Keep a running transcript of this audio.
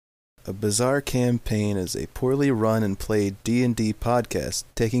A Bizarre Campaign is a poorly run and played D&D podcast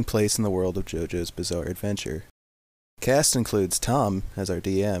taking place in the world of JoJo's Bizarre Adventure. Cast includes Tom as our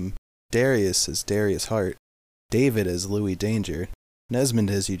DM, Darius as Darius Hart, David as Louis Danger, Nesmond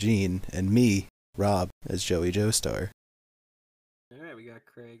as Eugene, and me, Rob, as Joey Joestar. Alright, we got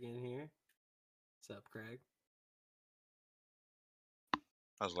Craig in here. What's up, Craig?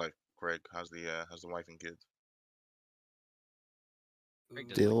 How's life, Craig? How's the wife and kids? Ooh.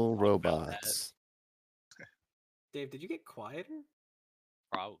 Still robots. Dave, did you get quieter?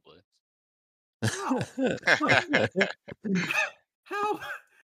 Probably. How? How?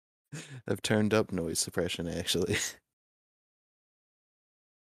 I've turned up noise suppression, actually.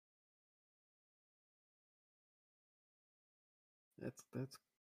 That's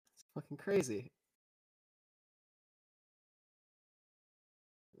fucking crazy.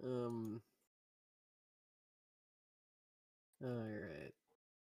 Alright.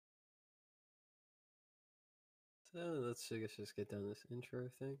 So let's just get down this intro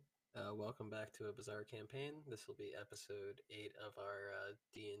thing. Welcome back to A Bizarre Campaign. This will be episode 8 of our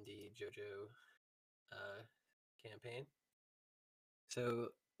D&D JoJo campaign. So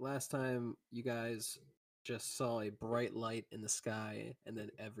last time you guys just saw a bright light in the sky and then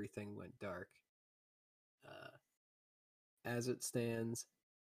everything went dark. As it stands,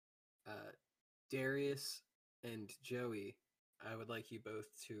 Darius and Joey, I would like you both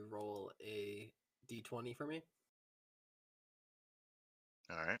to roll a d20 for me.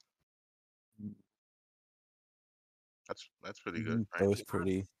 All right. That's pretty good, right? Both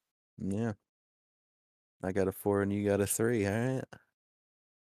pretty. Yeah. I got a 4 and you got a 3, alright?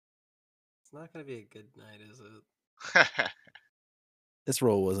 It's not going to be a good night, is it? This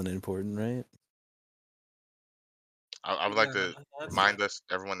roll wasn't important, right? I would like to remind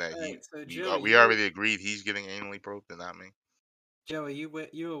everyone that Right, so Joey, we already agreed he's getting anally probed and not me. Joey,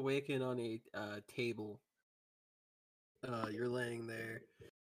 you awaken on a table. You're laying there,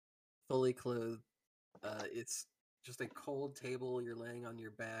 fully clothed. It's just a cold table. You're laying on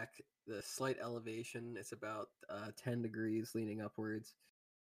your back. The slight elevation, it's about 10 degrees leaning upwards.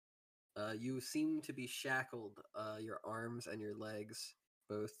 You seem to be shackled. Your arms and your legs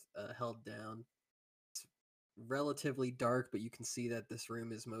both held down. It's relatively dark, but you can see that this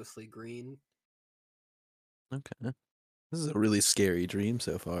room is mostly green. Okay. This is a really scary dream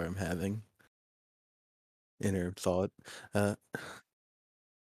so far I'm having. Inner thought. Oh.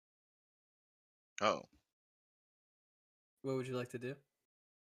 What would you like to do?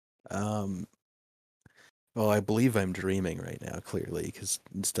 Well, I believe I'm dreaming right now, clearly, because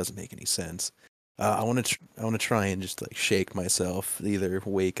this doesn't make any sense. I want to try and just like shake myself, either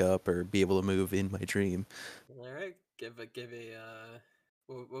wake up or be able to move in my dream. All right, give a.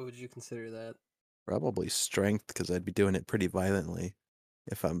 What would you consider that? Probably strength, because I'd be doing it pretty violently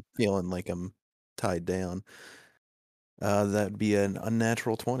if I'm feeling like I'm tied down. That'd be an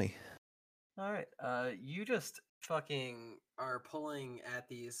unnatural 20. All right, you just fucking are pulling at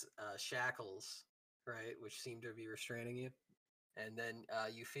these shackles, right, which seem to be restraining you, and then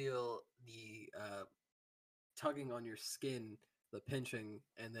you feel the tugging on your skin, the pinching,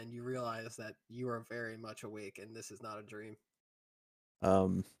 and then you realize that you are very much awake and this is not a dream.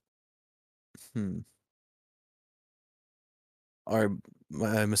 I'm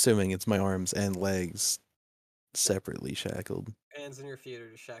assuming it's my arms and legs separately shackled. Hands and your feet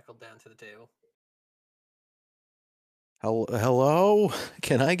are just shackled down to the table. Hello?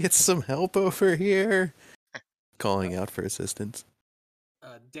 Can I get some help over here? Calling out for assistance.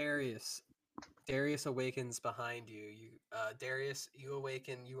 Darius awakens behind you. Darius, you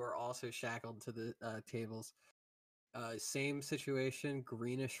awaken. You are also shackled to the tables. Same situation,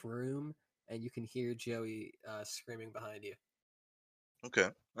 greenish room, and you can hear Joey screaming behind you. Okay.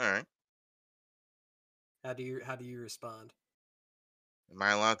 All right. How do you respond? Am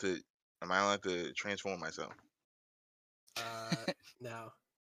I allowed to transform myself? No.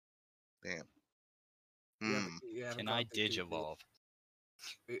 Damn. You haven't Can gone I through puberty. digivolve?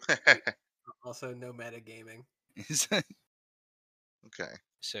 Also, no metagaming. Okay.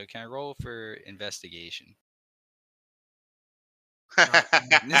 So can I roll for investigation? I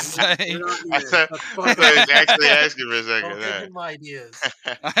It's thought like- he was actually asking for a second. Don't give him ideas.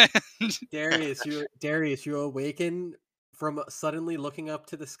 Darius, you awaken from suddenly looking up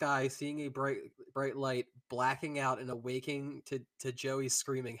to the sky, seeing a bright light, blacking out, and awaking to Joey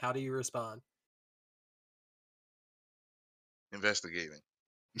screaming. How do you respond? Investigating.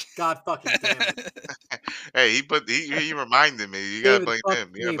 God fucking damn it! Hey, he reminded me. You gotta blame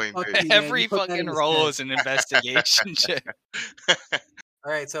him. You gotta blame Dave. Every fucking roll is an investigation check.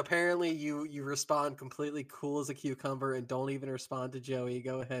 All right, so apparently you respond completely cool as a cucumber and don't even respond to Joey.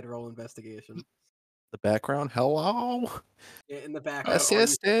 Go ahead, roll investigation. The background. Hello. In the background,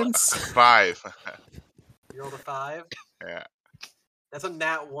 Assistance. 5. you rolled a 5. Yeah. That's a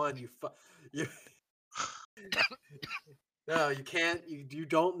nat 1. You no, you can't. You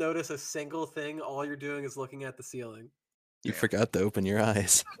don't notice a single thing. All you're doing is looking at the ceiling. You Yeah. forgot to open your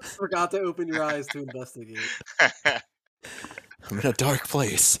eyes. Forgot to open your eyes to investigate. I'm in a dark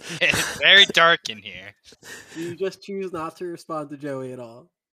place. It's very dark in here. You just choose not to respond to Joey at all.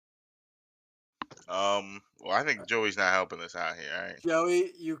 Well, I think Joey's not helping us out here, all right?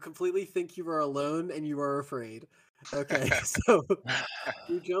 Joey, you completely think you are alone and you are afraid. Okay, so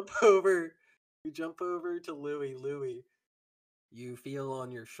you jump over to Louie. Louie, you feel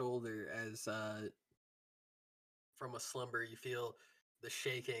on your shoulder as from a slumber you feel the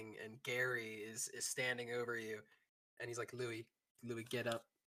shaking, and Gary is standing over you, and he's like, Louie, get up.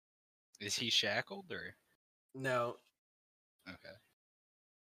 Is he shackled or? No, Okay.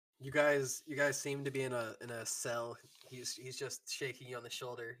 you guys seem to be in a cell. He's just shaking you on the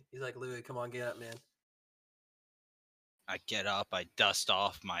shoulder. He's like, Louie, come on, get up, man. I get up, I dust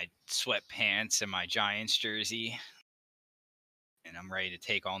off my sweatpants and my Giants jersey, and I'm ready to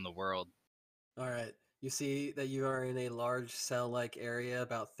take on the world. All right. You see that you are in a large cell-like area,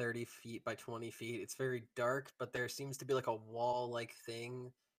 about 30 feet by 20 feet. It's very dark, but there seems to be like a wall-like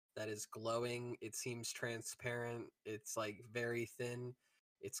thing that is glowing. It seems transparent. It's like very thin.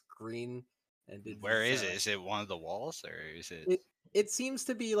 It's green, and Where is it? Is it one of the walls or is it? it seems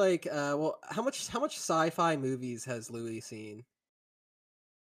to be like well, how much sci-fi movies has Louis seen?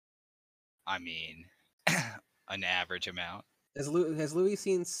 I mean, an average amount. Has Louis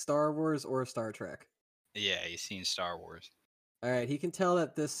seen Star Wars or Star Trek? Yeah, he's seen Star Wars. All right, he can tell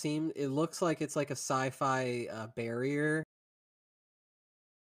that it looks like it's like a sci-fi barrier.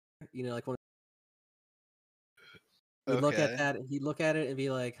 You know, like one. He'd look at Okay. that. He'd look at it and be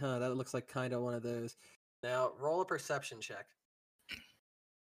like, "Huh, that looks like kind of one of those." Now, roll a perception check.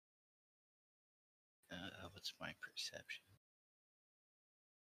 What's my perception?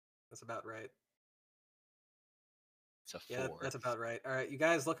 That's about right. It's a 4. Yeah, that's about right. All right, you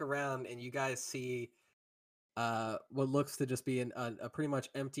guys look around and you guys see what looks to just be a pretty much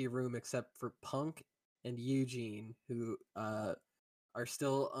empty room except for Punk and Eugene, who are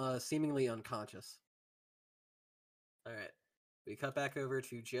still seemingly unconscious. All right. We cut back over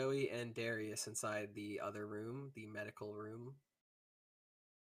to Joey and Darius inside the other room, the medical room,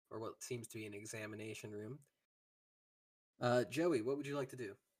 or what seems to be an examination room. Joey, what would you like to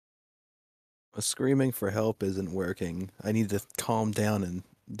do? Screaming for help isn't working. I need to calm down and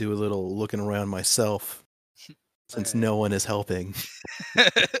do a little looking around myself, since Alright. no one is helping.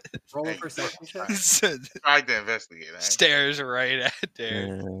 Roll a Hey, perception check. Tried to investigate, eh? Stares right at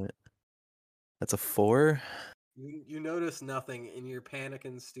there. That's a 4. You notice nothing. In your panic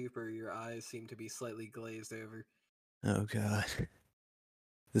and stupor, your eyes seem to be slightly glazed over. Oh god,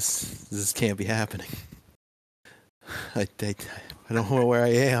 this can't be happening. I don't know where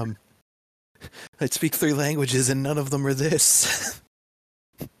I am. I speak 3 languages and none of them are this.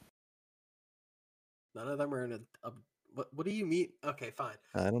 None of them are in a what do you mean? Okay, fine.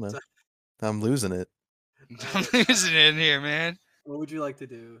 I don't know. So, I'm losing it. I'm losing it in here, man. what would you like to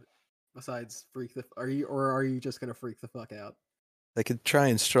do besides freak the? Are you just gonna freak the fuck out? I could try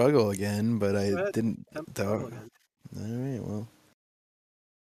and struggle again, but I Go ahead. didn't. Attempt to struggle again. All right, well,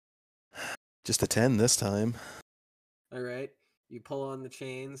 just a 10 this time. All right. You pull on the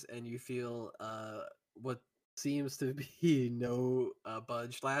chains and you feel what seems to be no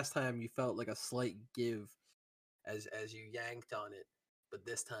budge. Last time you felt like a slight give as you yanked on it, but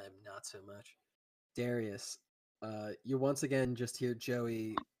this time not so much. Darius, you once again just hear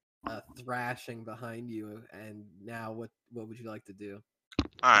Joey thrashing behind you, and now what would you like to do?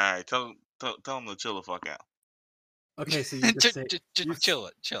 All right, tell him to chill the fuck out. Okay, so you just say Just chill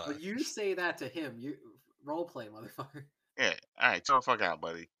it. well, you say that to him. You role play, motherfucker. Yeah, all right, chill the fuck out,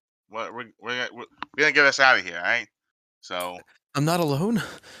 buddy. What we're gonna get us out of here, all right? So, I'm not alone.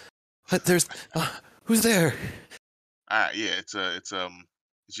 There's who's there? all right, yeah, it's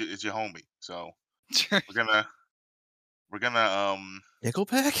your homie. So we're gonna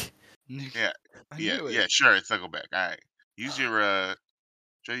Nickelback? yeah I knew it. yeah sure, it's Nickelback. All right, use your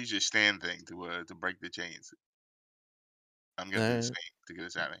try to use your stand thing to break the chains. I'm gonna do the Alright. same to get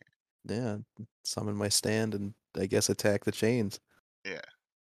us out of Yeah, summon my stand and I guess attack the chains. here. Yeah.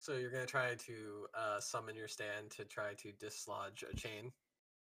 So you're gonna try to summon your stand to try to dislodge a chain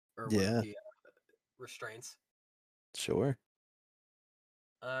or one of Yeah, the restraints. sure.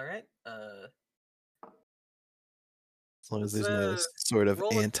 All right. As long as Let's there's no sort of roll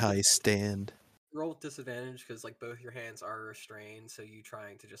with anti-stand. roll with disadvantage because like both your hands are restrained, so you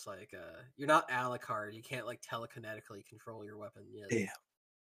trying to just like you're not Alucard. You can't like telekinetically control your weapon yet. Damn.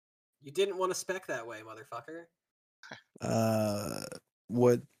 You didn't want to spec that way, motherfucker.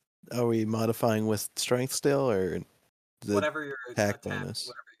 What are we modifying with strength still, or the Whatever your attack bonus?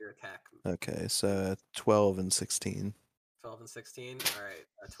 whatever your attack. Okay, so 12 and 16. 12 and 16. All right,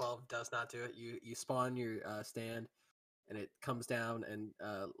 12 does not do it. You spawn your stand, and it comes down and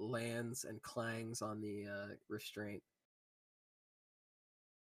lands and clangs on the restraint.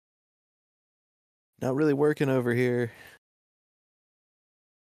 Not really working over here.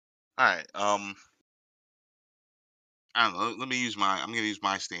 All right. I don't know. Let me use my. I'm gonna use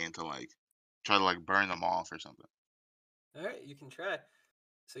my stand to like try to like burn them off or something. All right, you can try.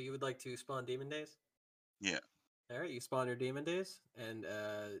 So you would like to spawn demon days? Yeah. All right, you spawn your demon days, and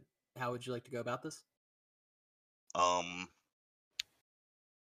how would you like to go about this? I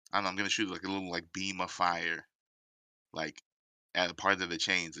don't know. I'm gonna shoot like a little like beam of fire, like at a part of the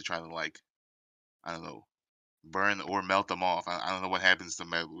chains to try to like I don't know burn or melt them off. I don't know what happens to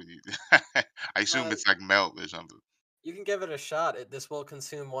melt when you. I assume Uh, it's like melt or something. you can give it a shot. This will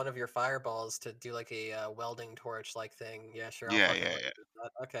consume one of your fireballs to do like a welding torch like thing. Yeah, sure. I'll Yeah, fucking yeah, let yeah. you do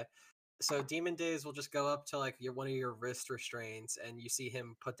that. Okay. So demon days will just go up to like one of your wrist restraints, and you see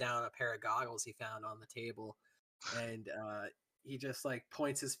him put down a pair of goggles he found on the table, and he just like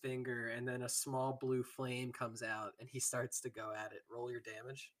points his finger, and then a small blue flame comes out, and he starts to go at it. Roll your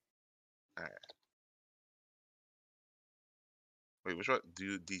damage. All right. Wait, which one?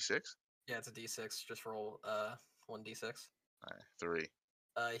 Do D6? Yeah, it's a d6. Just roll 1d6. All right, 3.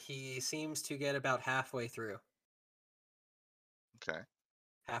 He seems to get about Okay.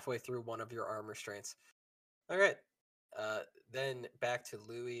 halfway through one of your arm restraints. All right. Then back to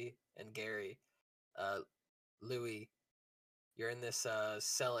Louis and Gary. Uh, Louis, you're in this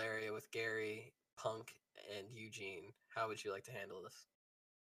cell area with Gary, Punk, and Eugene. How would you like to handle this?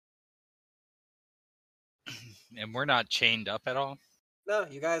 And we're not chained up at all. No,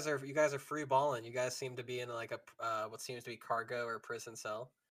 you guys are free balling. You guys seem to be in like a what seems to be cargo or prison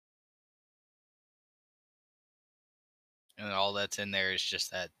cell. And all that's in there is just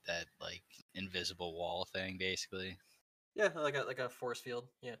that like invisible wall thing, basically. Yeah, like a force field.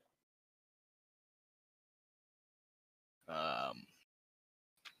 Yeah. Um,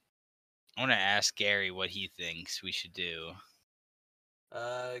 I want to ask Gary what he thinks we should do.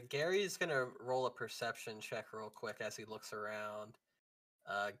 Gary's gonna roll a perception check real quick as he looks around.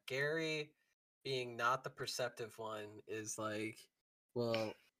 Gary, being not the perceptive one, is like,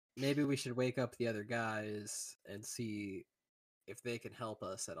 well, maybe we should wake up the other guys and see if they can help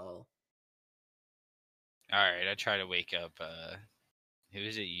us at all. All right, I try to wake up. Who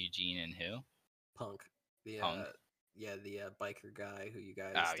is it? Eugene and who? Punk, the Punk. the biker guy who you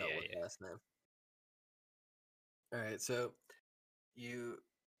guys Oh dealt yeah, with yeah. last time. All right, so you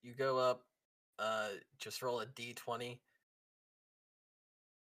you go up, just roll a d20.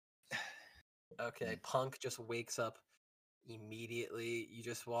 Okay, Punk just wakes up immediately. You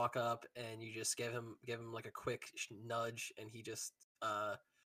just walk up and you just give him like a quick nudge, and he just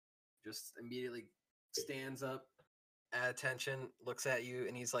immediately stands up at attention, looks at you,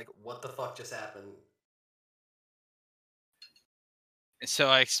 and he's like, "What the fuck just happened?" So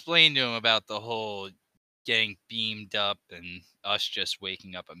I explained to him about the whole getting beamed up and us just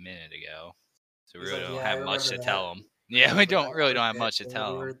waking up a minute ago. So we He's really like, don't "Yeah, I have much remember to that. tell him. I Yeah, we remember don't that. That really was don't have it. much to And we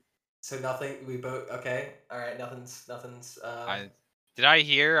tell him. were so nothing. We both okay. All right, nothing's. Did I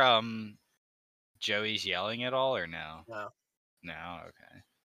hear Joey's yelling at all or no? No, No, okay.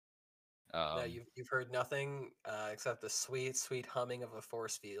 no. You've heard nothing except the sweet, sweet humming of a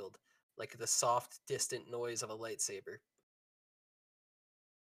force field, like the soft, distant noise of a lightsaber.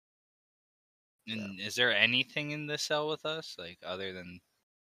 Yeah. And is there anything in the cell with us, like other than,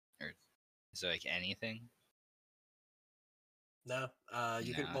 or is there like anything? No.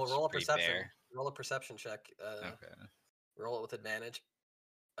 You No, can it's roll a pretty perception. bare. Roll a perception check. Okay. Roll it with advantage.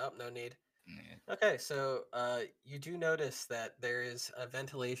 Oh, no need. Yeah. Okay, so you do notice that there is a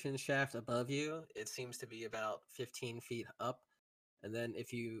ventilation shaft above you. It seems to be about 15 feet up, and then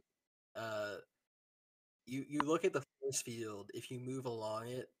if uh, you look at the force field, if you move along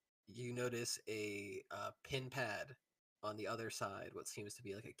it, you notice a pin pad on the other side. What seems to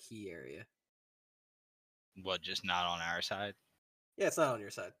be like a key area. What, just not on our side? Yeah, it's not on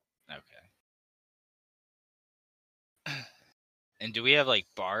your side. Okay. And do we have like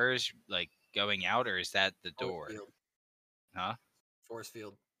bars like going out, or is that the Force door? field. Huh? Force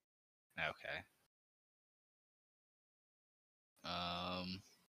field. Okay. Um.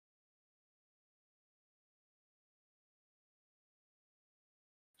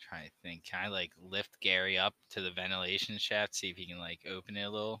 trying to think. Can I like lift Gary up to the ventilation shaft, see if he can like open it a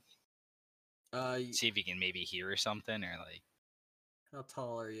little? See if he can maybe hear something or like. How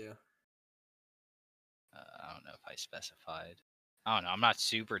tall are you? I don't know if I specified. I don't know. I'm not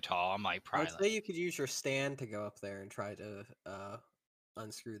super tall. I'm like I would probably say like. you could use your stand to go up there and try to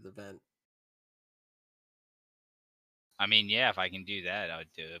unscrew the vent. I mean, yeah, if I can do that, I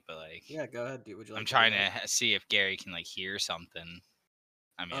would do it. But like, Yeah, go ahead. Would you like I'm to do trying that? to see if Gary can like hear something.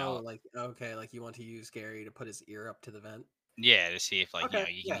 I mean, Oh, I'll like okay, like you want to use Gary to put his ear up to the vent. yeah to see if like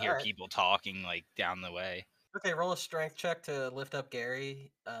Okay, you can yeah, all hear right. people talking like down the way. Okay, roll a strength check to lift up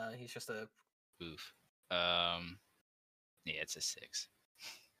Gary. He's just a. Oof. Yeah, it's a 6.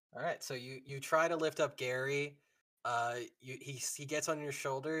 All right, so you try to lift up Gary. He gets on your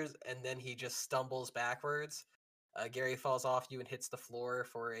shoulders and then he just stumbles backwards. Gary falls off you and hits the floor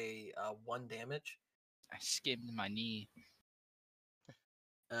for a 1 damage. I skimmed my knee.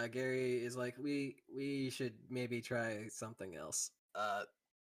 Gary is like, we should maybe try something else.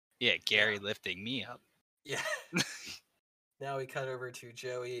 Yeah, Gary lifting me up. Yeah. Now we cut over to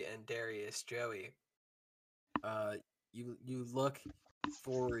Joey and Darius. Joey, you look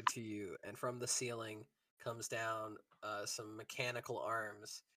forward to you, and from the ceiling comes down some mechanical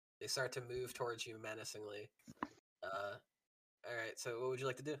arms. They start to move towards you menacingly. All right, so what would you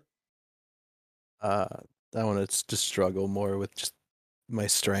like to do? I want to just struggle more with just my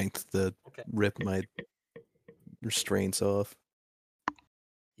strength to Okay. rip my restraints off.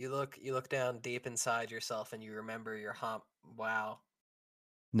 You look down deep inside yourself, and you remember your hump. Wow.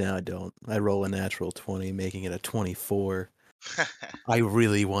 No, I don't. I roll a natural 20, making it a 24. I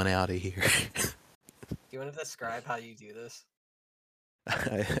really want out of here. Do you want to describe how you do this?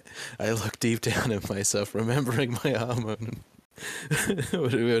 I look deep down at myself, remembering my hormone,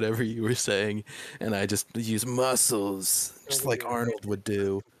 whatever you were saying, and I just use muscles, just like Arnold would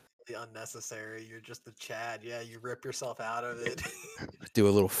do. Completely unnecessary. You're just a Chad. Yeah, you rip yourself out of it. Do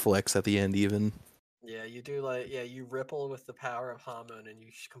a little flex at the end, even. Yeah, you do you ripple with the power of hormone, and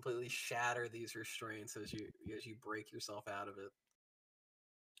you completely shatter these restraints as you break yourself out of it.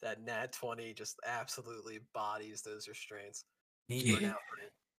 That nat 20 just absolutely bodies those restraints. You are now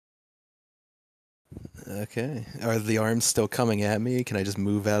free. Okay. Are the arms still coming at me? Can I just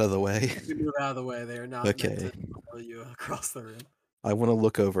move out of the way? You move out of the way. They are not meant Okay. to follow you across the room. I want to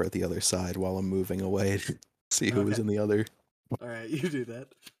look over at the other side while I'm moving away to see who was Okay. in the other. All right, you do that.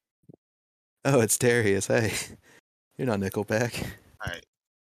 Oh, it's Darius. Hey, you're not Nickelback. Alright.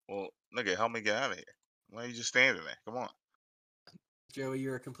 Well, nigga, help me get out of here. Why are you just standing there? Come on. Joey,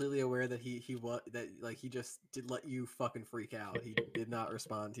 you're completely aware that he just did let you fucking freak out. He did not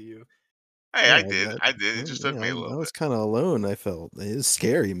respond to you. Hey, Yeah, I did. I did. It just took me a I little was bit. kind of alone. I felt it was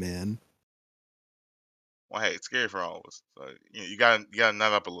scary, man. Well, hey, it's scary for all of us. So you gotta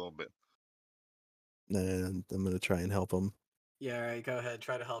nut up a little bit. And I'm gonna try and help him. Yeah, all right, go ahead.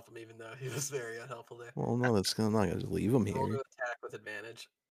 Try to help him, even though he was very unhelpful there. Well, no, I'm not gonna just leave him Roll to here. attack with advantage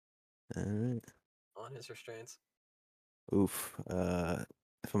All right. on his restraints. Oof.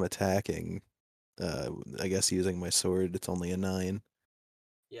 If I'm attacking, I guess using my sword, it's only a 9.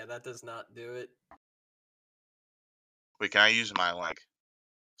 Yeah, that does not do it. Wait, can I use my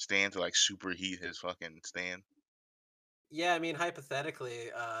stand to superheat his fucking stand? Yeah, I mean, hypothetically,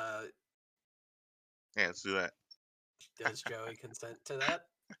 Yeah, let's do that. does Joey consent to that?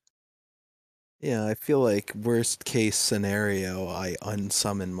 Yeah, I feel like worst case scenario, I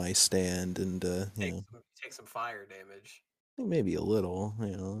unsummon my stand and Take some fire damage. maybe a little.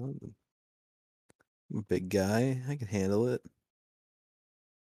 I'm a big guy. I can handle it.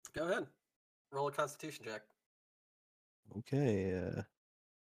 Go ahead. Roll a Constitution check. Okay.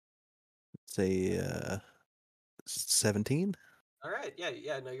 Say 17. All right.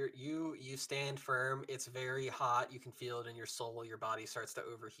 Yeah. No, you stand firm. It's very hot. You can feel it in your soul. Your body starts to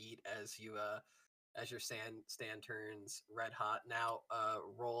overheat as your stand turns red hot. Now,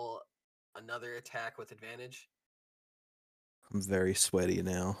 roll another attack with advantage. I'm very sweaty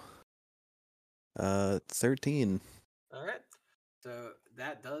now. 13. All right. So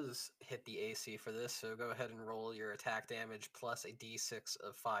that does hit the AC for this. So go ahead and roll your attack damage plus a d6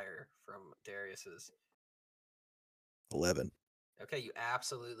 of fire from Darius's. 11. Okay, you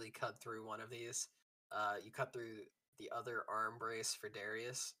absolutely cut through one of these. You cut through the other arm brace for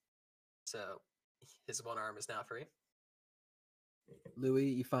Darius. So his one arm is now free. Louis,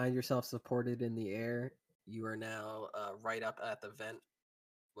 you find yourself supported in the air. You are now right up at the vent.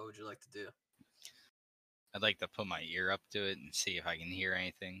 What would you like to do? I'd like to put my ear up to it and see if I can hear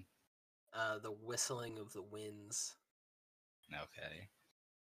anything. The whistling of the winds. Okay.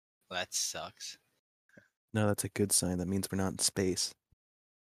 Well, that sucks. No, that's a good sign. That means we're not in space.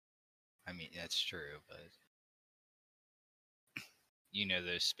 I mean, that's true, but you know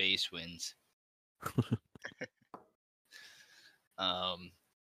those space winds. Um.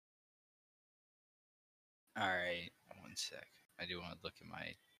 All right. One sec. I do want to look at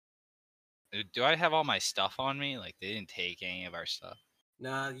my. Do I have all my stuff on me? Like they didn't take any of our stuff.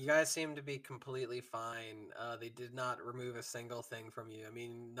 Nah, you guys seem to be completely fine. They did not remove a single thing from you. I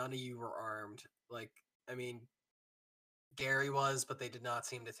mean, none of you were armed. Like, I mean, Gary was, but they did not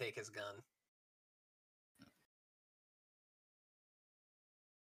seem to take his gun.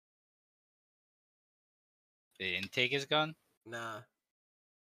 They didn't take his gun. Nah.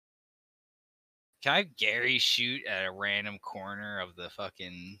 Can I have Gary shoot at a random corner of the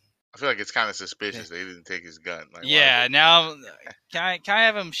fucking? I feel like it's kind of suspicious they didn't take his gun. Like, why would Yeah. they? Now, can I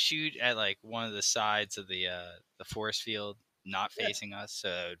have him shoot at like one of the sides of the force field, not Yeah. facing us, so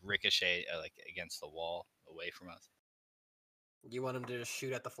it would ricochet like against the wall away from us? You want him to just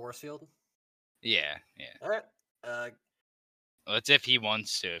shoot at the force field? Yeah. Yeah. All right. Well, it's if he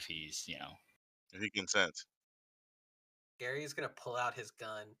wants to. If he's If he consents. Gary's gonna pull out his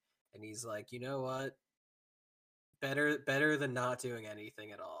gun, and he's like, you know what? Better than not doing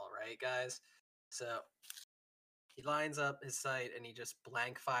anything at all, right, guys? So he lines up his sight and he just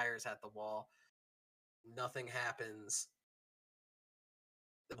blank fires at the wall. Nothing happens.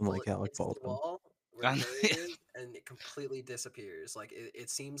 The I'm like bullet Alec hits the Baldwin. wall where Gary is, and it completely disappears. Like it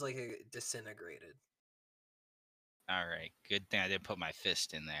seems like it disintegrated. All right. Good thing I didn't put my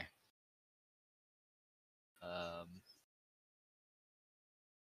fist in there.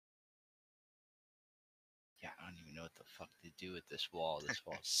 Yeah, I don't even know what the fuck to do with this wall. This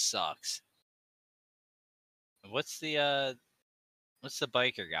wall sucks. What's the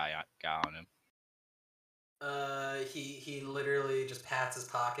biker guy got on him? He literally just pats his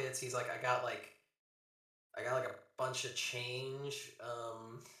pockets. He's like, I got like a bunch of change.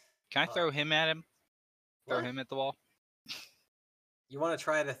 Can I throw him at him? Throw What? him at the wall? You want to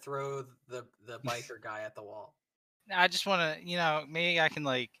try to throw the biker guy at the wall? I just want to, maybe I can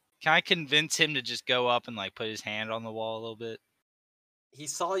can I convince him to just go up and put his hand on the wall a little bit? He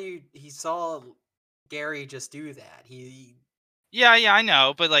saw you. He saw Gary just do that. Yeah, I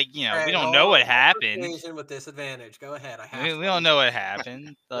know, but we All right, don't know what roll happened. persuasion with disadvantage. Go ahead. I have We, to. we let don't you know do what it.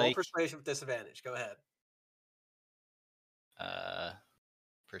 happened. Roll persuasion with disadvantage. Go ahead.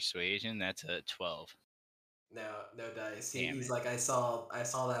 Persuasion. That's a 12. No dice. Damn He's it. like, I saw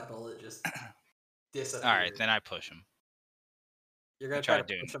that bullet just disappear. All right, then I push him. You're gonna try to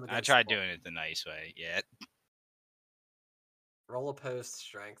push him against. I tried doing it the nice way. Yeah. Roll opposed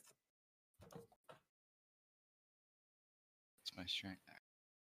strength. It's my strength.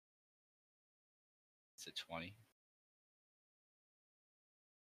 It's a 20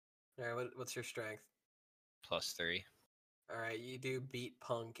 All right. What's your strength? plus 3. All right. You do beat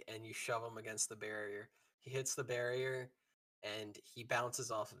Punk and you shove him against the barrier. He hits the barrier, and he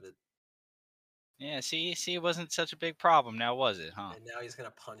bounces off of it. Yeah. See, it wasn't such a big problem. Now was it, huh? And now he's gonna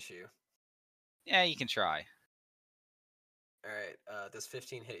punch you. Yeah, you can try. All right. Does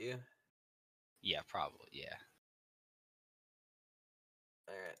 15 hit you? Yeah, probably. Yeah.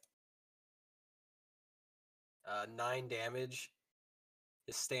 All right. 9 damage.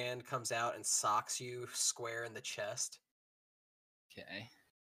 His stand comes out and socks you square in the chest. Okay.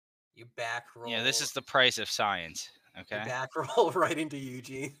 You back roll. Yeah, this is the price of science. You Okay. back roll right into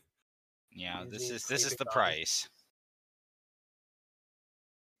Eugene. Yeah, this Eugene's is sleeping the on. price.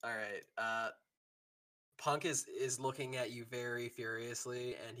 All right. Punk is looking at you very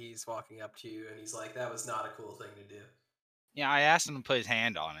furiously, and he's walking up to you, and he's like, "That was not a cool thing to do." Yeah, I asked him to put his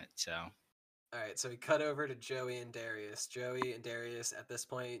hand on it, so. All right, so we cut over to Joey and Darius. Joey and Darius, at this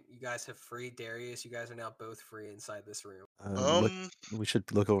point, you guys have freed Darius. You guys are now both free inside this room. We should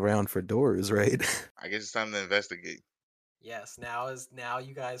look around for doors, right? I guess it's time to investigate. Yes, now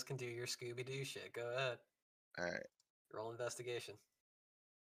you guys can do your Scooby Doo shit. Go ahead. All right. Roll investigation.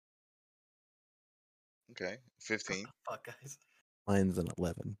 Okay. 15. Fuck, guys. Mine's an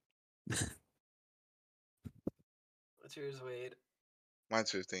 11. What's yours, Wade?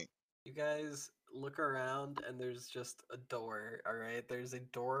 Mine's 15. You guys look around, and there's just a door. All right, there's a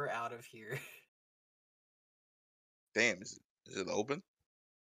door out of here. Damn, is it open?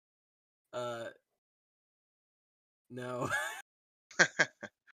 No.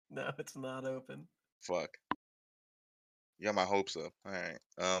 No, it's not open. Fuck. You got my hopes up. All right.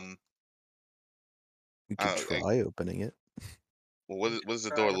 We I could don't know, try opening it. well, what does the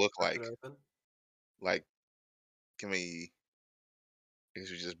Try door to look pop it like? open. Like, can we? I guess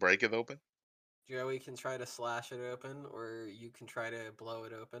we just break it open. Joey can try to slash it open, or you can try to blow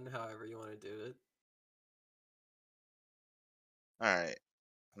it open, however you want to do it. All right.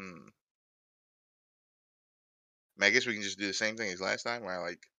 I guess we can just do the same thing as last time, where I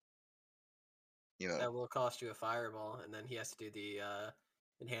like, That will cost you a fireball, and then he has to do the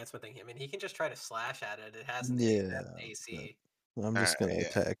enhancement thing. I mean, he can just try to slash at it. It has an Yeah. AC. I'm All just right, gonna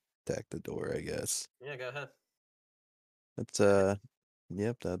yeah. attack the door, I guess. Yeah, go ahead. That's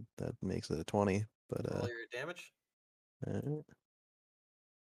yep, that makes it a 20. But Roll your damage. alright.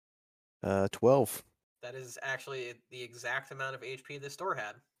 12. That is actually the exact amount of HP this door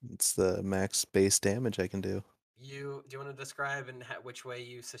had. It's the max base damage I can do. Do you want to describe and which way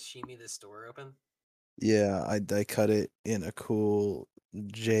you sashimi this door open? Yeah, I cut it in a cool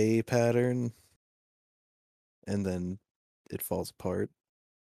J pattern, and then it falls apart.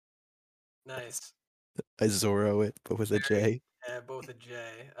 Nice. I Zorro it, but with a J. Both a J.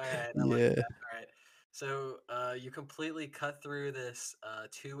 All right, I like Yeah. that. All right. So you completely cut through this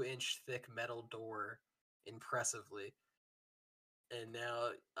 2-inch thick metal door impressively. And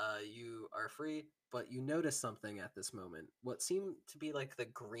now you are free, but you notice something at this moment. What seemed to be like the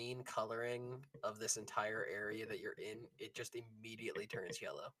green coloring of this entire area that you're in, it just immediately turns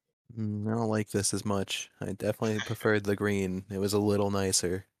yellow. I don't like this as much. I definitely preferred the green. It was a little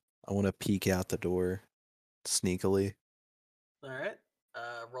nicer. I want to peek out the door sneakily. All right.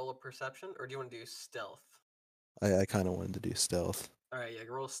 Roll a perception, or do you want to do stealth? I kind of wanted to do stealth. All right, yeah,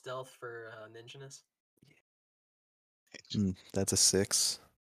 roll stealth for ninjaness. That's a 6.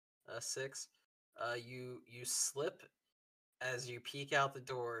 6. You slip as you peek out the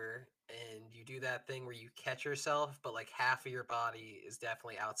door, and you do that thing where you catch yourself, but like half of your body is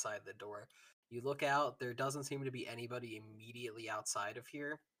definitely outside the door. You look out. There doesn't seem to be anybody immediately outside of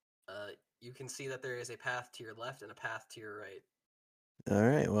here. You can see that there is a path to your left and a path to your right. All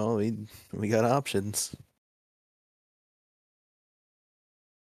right, well, we got options.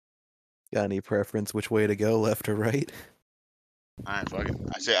 Got any preference which way to go, left or right? All right, fuck it.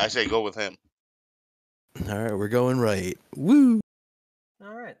 I say go with him. All right, we're going right. Woo!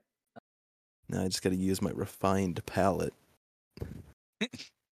 All right. Now I just got to use my refined palate.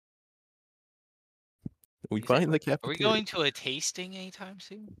 We find the Are we cafeteria. going to a tasting anytime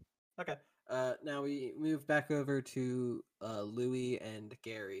soon? Okay. Now we move back over to Louis and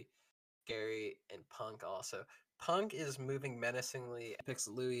Gary. Gary and Punk also. Punk is moving menacingly, picks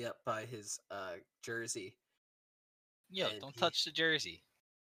Louis up by his jersey. Yo, And don't he- touch the jersey.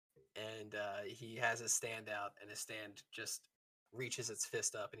 And he has his stand out, and his stand just reaches its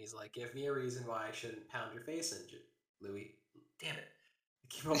fist up, and he's like, "Give me a reason why I shouldn't pound your face in, Louis." Damn it! I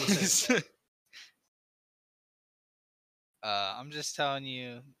keep almost saying it. I'm just telling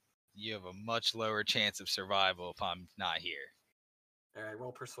you, you have a much lower chance of survival if I'm not here. All right,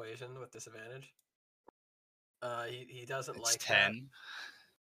 roll persuasion with disadvantage. He doesn't It's like 10.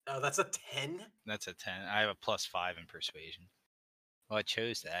 that. Oh, that's a 10. That's a 10. I have a +5 in persuasion. Well, I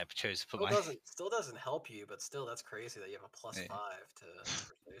chose that. I chose to put Still doesn't help you, but still, that's crazy that you have a +5 Yeah. to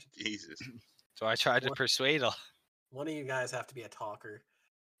persuasion. Jesus. So I tried to What? persuade. One of you guys have to be a talker.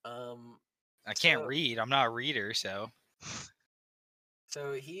 I can't read. I'm not a reader, so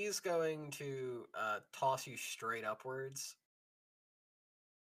So he's going to toss you straight upwards.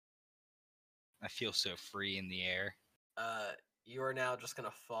 I feel so free in the air. You are now just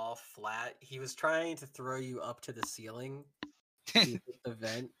gonna fall flat. He was trying to throw you up to the ceiling to hit the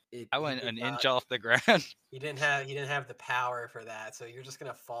vent. I went an inch off the ground. He didn't have the power for that, so you're just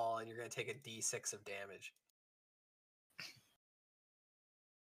gonna fall and you're gonna take a D6 of damage.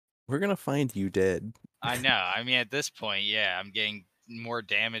 We're gonna find you dead. I know. I mean, at this point, yeah, I'm getting more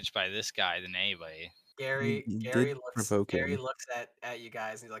damaged by this guy than anybody. Gary You Gary did looks provoke Gary him. looks at you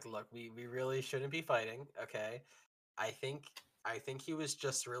guys and he's like, "Look, we really shouldn't be fighting, okay? I think he was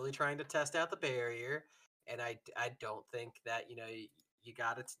just really trying to test out the barrier, and I don't think that you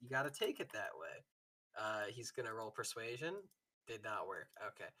gotta take it that way." He's gonna roll persuasion. Did not work.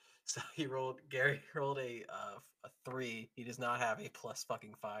 Okay, so Gary rolled a 3. He does not have a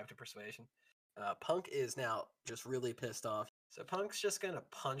 +5 to persuasion. Punk is now just really pissed off. So Punk's just gonna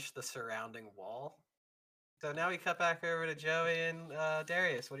punch the surrounding wall. So now we cut back over to Joey and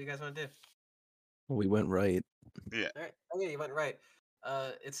Darius. What do you guys want to do? We went right. Yeah. All right. Okay, you went right.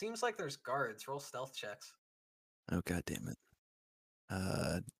 It seems like there's guards. Roll stealth checks. Oh, god damn it.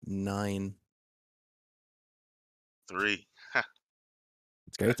 9. 3.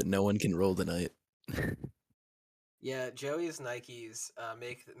 It's great that no one can roll tonight. Yeah, Joey's Nikes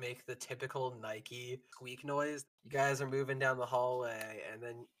make the typical Nike squeak noise. You guys are moving down the hallway, and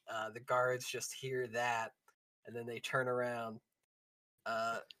then the guards just hear that, and then they turn around.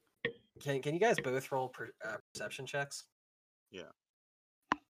 Can you guys both roll perception checks? Yeah.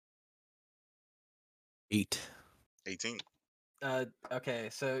 8. 18. Okay,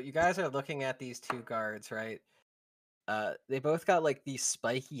 so you guys are looking at these two guards, right? They both got like these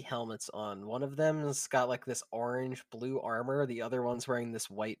spiky helmets on. One of them's got like this orange blue armor. The other one's wearing this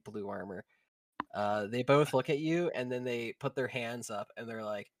white blue armor. They both look at you and then they put their hands up and they're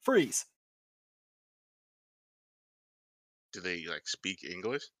like, "Freeze!" Do they like speak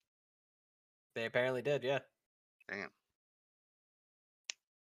English? They apparently did, yeah. Damn.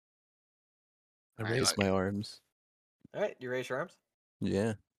 I I raised like. my arms. All right, you raise your arms.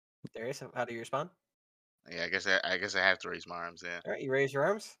 Yeah. Darius, how do you respond? Yeah, I guess I have to raise my arms. Yeah. All right, you raise your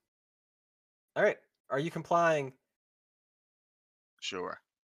arms. All right, are you complying? Sure.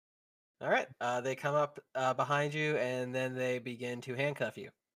 All right, they come up behind you and then they begin to handcuff you.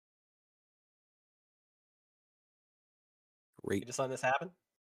 You Great. just letting this happen?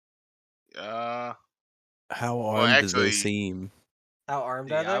 Uh. How Well, armed do they actually, seem? How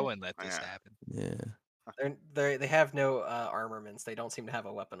armed are Yeah, I they? wouldn't let this yeah. happen. Yeah. They have no armaments. They don't seem to have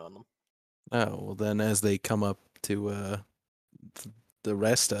a weapon on them. Oh, well then as they come up to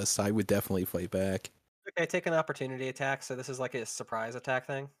arrest us, I would definitely fight back. Okay, take an opportunity attack. So this is like a surprise attack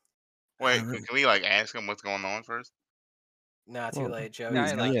thing. Wait, Alright. can we like ask him what's going on first? Nah, too Well, late. Can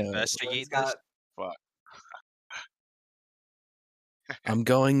I like yeah. Joey's investigate this? got. Fuck. I'm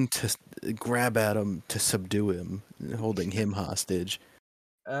going to grab at him to subdue him, holding him hostage,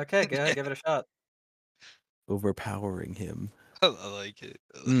 Okay, go ahead, give it a shot. overpowering him. I like it.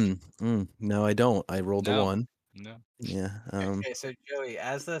 I like it. No, I don't. I rolled a No. 1. No. Yeah. Okay, so Joey,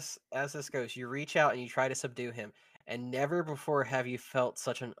 as this goes, you reach out and you try to subdue him, and never before have you felt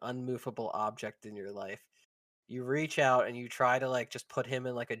such an unmovable object in your life. You reach out and you try to like just put him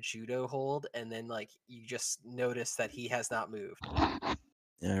in like a judo hold, and then like you just notice that he has not moved.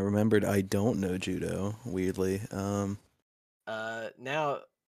 Yeah, I remembered I don't know judo, weirdly. Now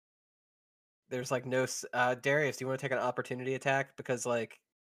there's like no Darius, do you want to take an opportunity attack? Because like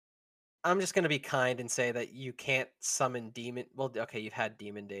I'm just gonna be kind and say that you can't summon demon. Well, okay, you've had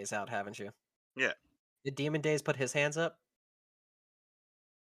demon days out, haven't you? Yeah. Did demon days put his hands up?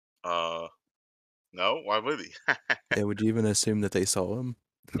 No. Why would he? Yeah, would you even assume that they saw him?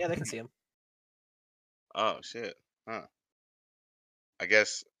 Yeah, they can see him. Oh shit. Huh. I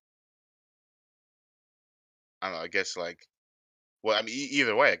guess. I don't know. I guess like. Well, I mean,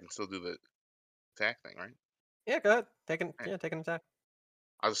 either way, I can still do the attack thing, right? Yeah, go ahead. Yeah. Take an attack.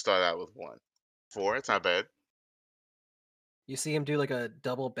 I'll just start out with 1. 4. It's not bad. You see him do like a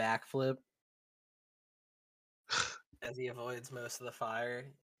double backflip as he avoids most of the fire.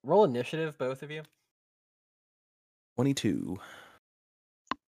 Roll initiative, both of you. 22.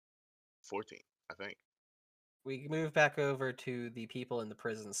 14, I think. We move back over to the people in the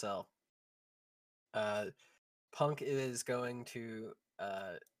prison cell. Punk is going to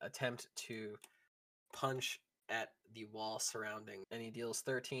attempt to punch at the wall surrounding, and he deals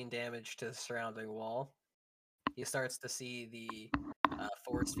 13 damage to the surrounding wall. He starts to see the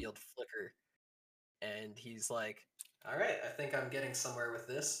force field flicker, and he's like, "All right, I think I'm getting somewhere with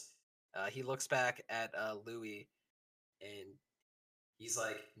this." He looks back at Louis, and he's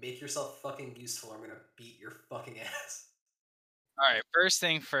like, "Make yourself fucking useful, or I'm gonna beat your fucking ass." All right. First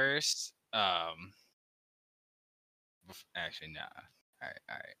thing first. Actually, nah. All right.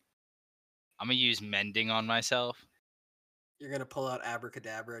 All right. I'm gonna use mending on myself. You're gonna pull out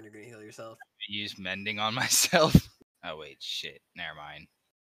abracadabra, and you're gonna heal yourself. Use mending on myself. Oh wait, shit. Never mind.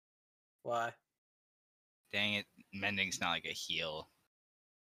 Why? Dang it. Mending's not like a heal.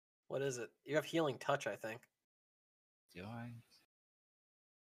 What is it? You have healing touch, I think. Do I?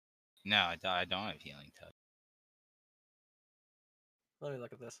 No, I don't have healing touch. Let me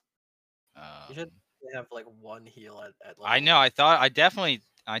look at this. You should have like one heal at level. I know. I thought I definitely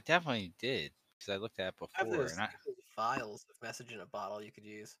did because I looked at it I have before. those vials of message in a bottle you could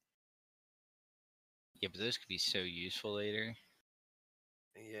use. Yeah, but those could be so useful later.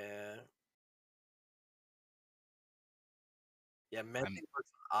 Yeah. Yeah, mending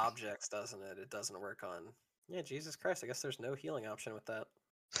works on objects, doesn't it? It doesn't work on. Yeah, Jesus Christ! I guess there's no healing option with that.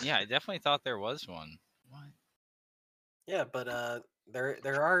 Yeah, I definitely thought there was one. What? Yeah, but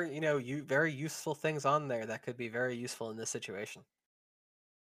there are very useful things on there that could be very useful in this situation.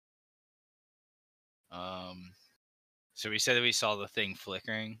 So we said that we saw the thing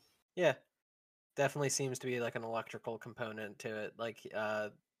flickering. Yeah, definitely seems to be like an electrical component to it. Like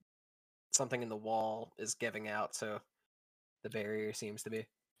something in the wall is giving out, so the barrier seems to be.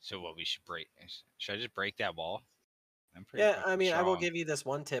 So what we should break? Should I just break that wall? I'm pretty. Yeah, I mean, I will strong. give you this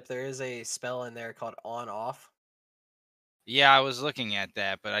one tip. There is a spell in there called on off. Yeah, I was looking at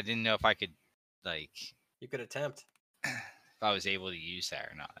that, but I didn't know if I could, like, You could attempt. if I was able to use that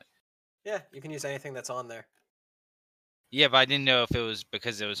or not. Yeah, you can use anything that's on there. Yeah, but I didn't know if it was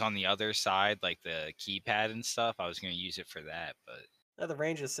because it was on the other side, like the keypad and stuff. I was gonna use it for that, but No, the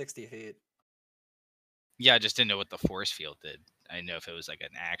range is 60 feet. yeah, I just didn't know what the force field did. I didn't know if it was like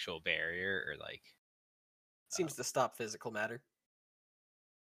an actual barrier or like. Seems to stop physical matter.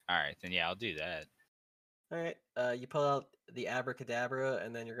 All right, then yeah, I'll do that. All right. You pull out the abracadabra,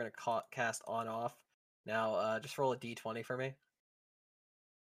 and then you're gonna cast on off. Now, just roll a d20 for me.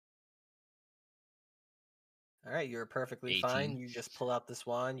 All right, you're perfectly fine. 18. You just pull out this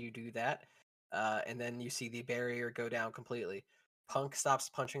wand, you do that, and then you see the barrier go down completely. Punk stops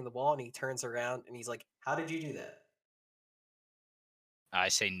punching the wall, and he turns around, and he's like, "How did you do that?" I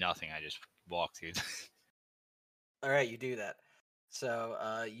say nothing. I just walk through. All right, you do that.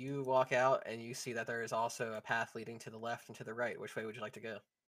 So you walk out, and you see that there is also a path leading to the left and to the right. Which way would you like to go?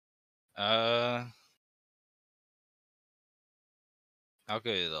 I'll go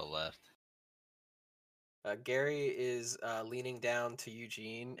to the left. Gary is leaning down to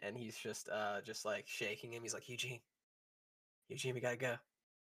Eugene, and he's just like shaking him. He's like, "Eugene, Eugene, we gotta go."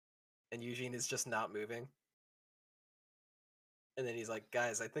 And Eugene is just not moving. And then he's like,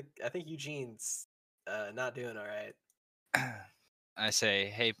 "Guys, I think Eugene's not doing all right." I say,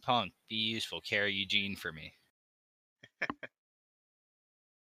 hey, punk, be useful. Carry Eugene for me.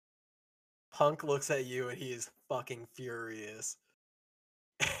 Punk looks at you, and he is fucking furious.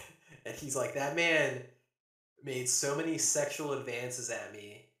 And he's like, "That man made so many sexual advances at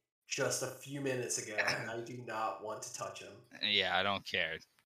me just a few minutes ago, and I do not want to touch him." Yeah, I don't care.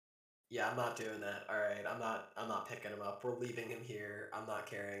 Yeah, I'm not doing that. All right, I'm not picking him up. We're leaving him here. I'm not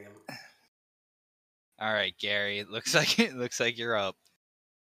carrying him. All right, Gary. It looks like you're up.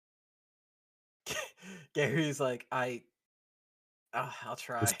 Gary's like, I'll Does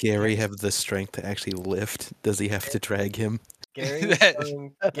try. Gary have the strength to actually lift? Does he have to drag him?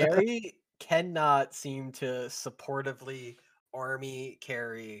 Gary cannot seem to supportively army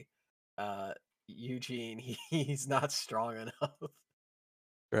carry Eugene. He's not strong enough.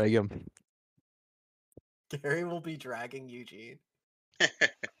 Drag him. Gary will be dragging Eugene. All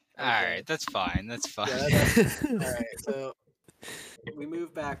Okay. right, that's fine. That's fine. Yeah, all right. So we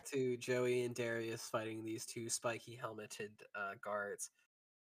move back to Joey and Darius fighting these two spiky helmeted guards.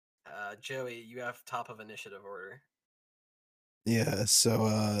 Joey, you have top of initiative order. Yeah,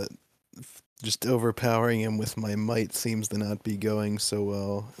 so just overpowering him with my might seems to not be going so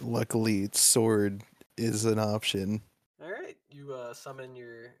well. Luckily, sword is an option. All right, you summon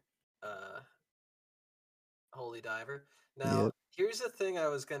your uh, holy diver. Now, Yep. here's the thing I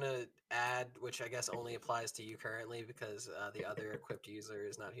was gonna add, which I guess only applies to you currently because the other equipped user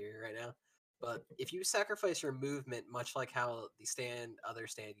is not here right now. But if you sacrifice your movement, much like how the other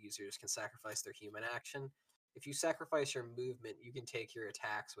stand users can sacrifice their human action, if you sacrifice your movement, you can take your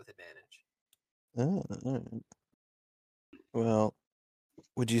attacks with advantage. Oh, alright. Well,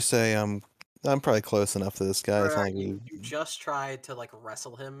 would you say I'm probably close enough to this guy? It's not like You just tried to like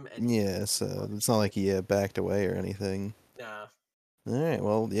wrestle him, and yeah, so it's not like he backed away or anything. nah. All right,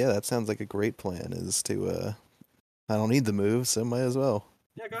 well, yeah, that sounds like a great plan. Is to I don't need the move, so might as well.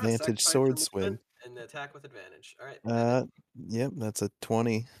 Yeah, go ahead. Vantage Sacrifice your sword swing. movement and attack with advantage. All right. That Yep, that's a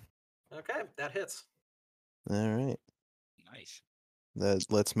 20. okay, that hits. All right. Nice. That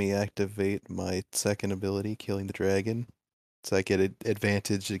lets me activate my second ability, killing the dragon. So I get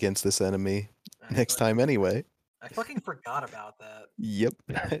advantage against this enemy next time anyway. I fucking forgot about that. Yep.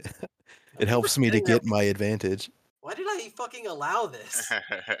 I'm It helps me to forgetting that- get my advantage. Why did I fucking allow this?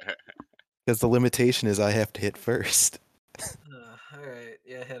 Because the limitation is I have to hit first. All right,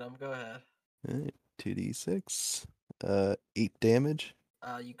 yeah, hit him. Go ahead. Alright, 2d6. 8 damage.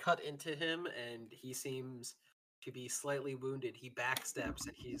 You cut into him, and he seems to be slightly wounded. He backsteps,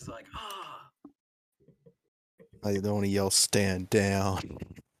 and he's like, "Ah!" I don't want to yell, stand down.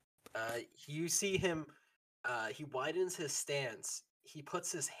 You see him. He widens his stance. He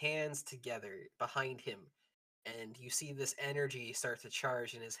puts his hands together behind him, and you see this energy start to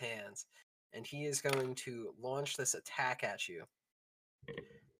charge in his hands. And he is going to launch this attack at you.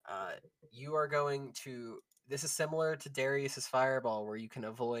 You are going to. This is similar to Darius's fireball, where you can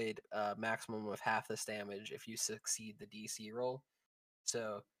avoid a maximum of half this damage if you succeed the DC roll.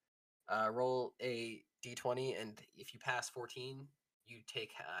 So, roll a d20, and if you pass 14, you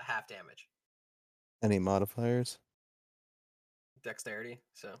take half damage. Any modifiers? Dexterity.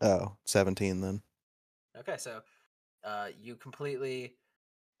 So, Oh, 17 then. okay, so you completely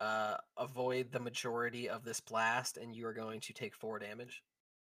avoid the majority of this blast, and you are going to take 4 damage.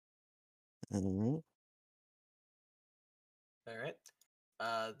 Alright. All right.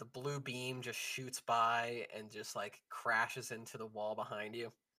 The blue beam just shoots by and just like crashes into the wall behind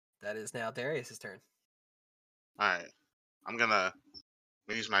you. That is now Darius's turn. All right. I'm gonna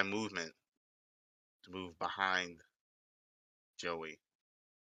use my movement to move behind Joey,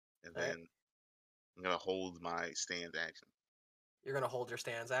 and All right. then I'm gonna hold my stand action. You're gonna hold your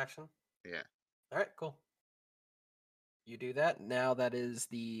stands action. Yeah. All right, cool. You do that. Now that is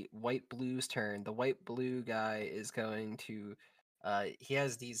the white blue's turn. The white blue guy is going to. He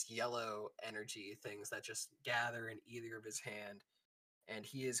has these yellow energy things that just gather in either of his hand, and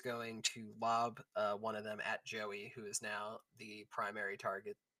he is going to lob one of them at Joey, who is now the primary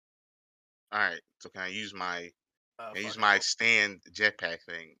target. All right. So can I use my Oh, can I use fucking my roll. stand jetpack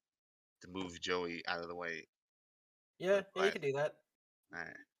thing to move Joey out of the way? Yeah, you Right. can do that. All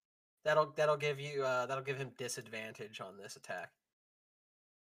right. That'll give you that'll give him disadvantage on this attack.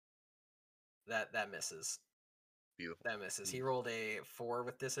 That misses. Beautiful. That misses. He rolled a 4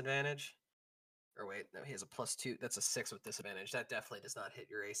 with disadvantage. Or wait, no, he has a +2. That's a 6 with disadvantage. That definitely does not hit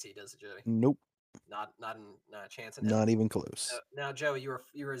your AC, does it, Joey? Nope, Not a chance in hell. not even close. Now, Joey,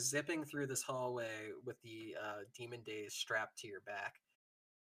 you were zipping through this hallway with the demon days strapped to your back.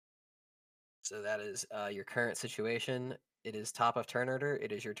 So that is your current situation. It is top of turn order.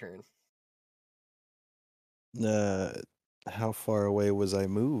 It is your turn. How far away was I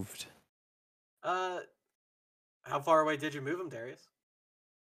moved? How far away did you move him, Darius?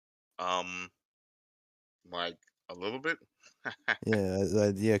 Like a little bit. Yeah,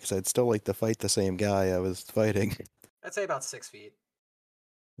 yeah, because I'd still like to fight the same guy I was fighting. I'd say about 6 feet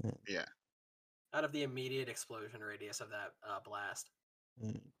Yeah. out of the immediate explosion radius of that blast.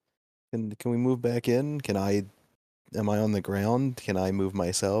 Can we move back in? Am I on the ground? Can I move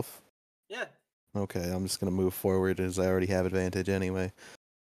myself? Yeah. Okay, I'm just gonna move forward as I already have advantage anyway.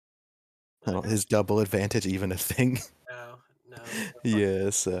 Okay. Is double advantage even a thing? No, no. Yeah,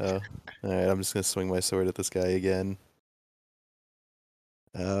 so alright, I'm just gonna swing my sword at this guy again.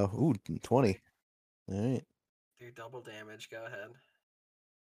 Ooh, 20. Alright. Do double damage. Go ahead.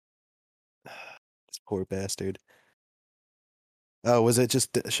 This poor bastard. Oh, was it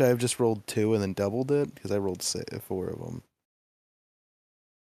just, should I have just rolled 2 and then doubled it? Because I rolled 4 of them.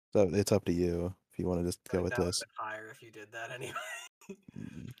 So it's up to you if you want to just I go think with that would have this. been higher if you did that anyway.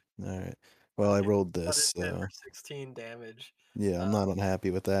 Alright. Well, I rolled Cut this, it 10 for so 16 damage. yeah, I'm not unhappy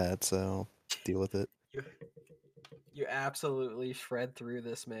with that, so deal with it. You, you absolutely shred through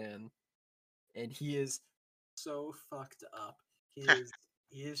this man, and he is so fucked up. He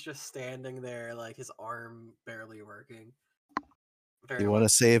is just standing there like his arm barely working. Very You want to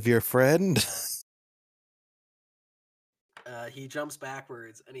much. save your friend? He jumps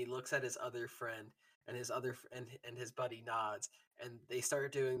backwards and he looks at his other friend, and and his buddy nods, and they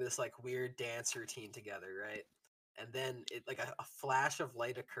start doing this like weird dance routine together, right? And then it like a flash of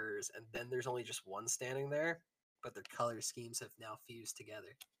light occurs, and then there's only just one standing there, but their color schemes have now fused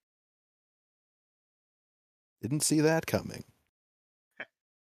together. Didn't see that coming.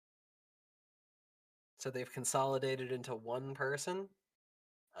 So they've consolidated into one person.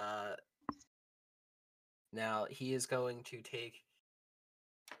 Uh, Now he is going to take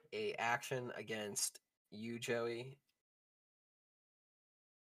a action against you, Joey.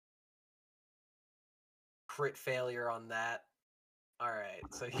 Crit failure on that. All right,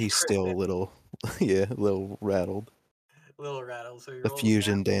 so he He's crit still a little, yeah, a little rattled. little rattle. So he The rolls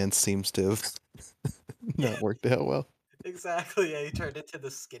fusion dance seems to have Yeah, not worked out well. exactly. Yeah, he turned into the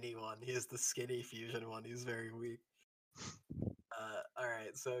skinny one. He is the skinny fusion one. He's very weak. All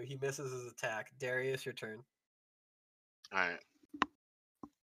right, so he misses his attack. Darius, your turn. All right.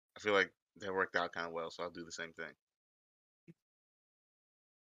 I feel like that worked out kind of well, so I'll do the same thing.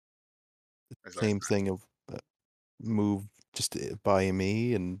 That's last Same time. thing of move just by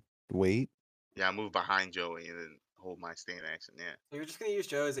me and wait. Yeah, I move behind Joey and then hold my stand action. Yeah. So you're just gonna use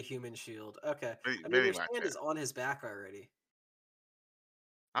Joe as a human shield. Okay. I mean, Very your much. stand Yeah. is on his back already.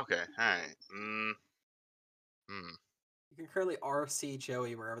 Okay. All right. You can currently RC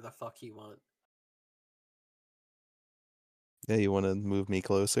Joey wherever the fuck you want. Yeah, you want to move me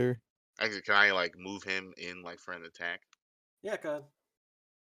closer? Actually, can I like move him in like for an attack? Yeah, go ahead.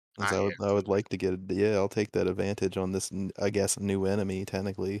 As Ah, yeah. I would like to get, yeah, I'll take that advantage on this, I guess, new enemy,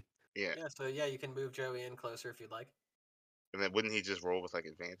 technically. Yeah. Yeah, so yeah, you can move Joey in closer if you'd like. And then wouldn't he just roll with like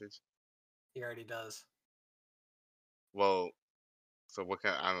advantage? He already does. Well, so what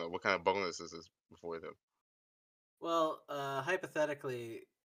kind? I don't know. What kind of bonus is this before them? Well, hypothetically,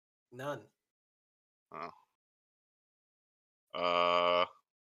 none. Oh. Uh.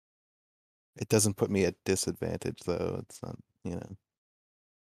 It doesn't put me at disadvantage, though. It's not, you know.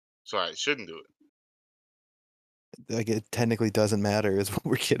 So I shouldn't do it. Like, it technically doesn't matter, is what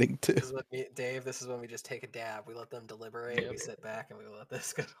we're getting to. This is what Dave. This is when we just take a dab. We let them deliberate. We sit back and we let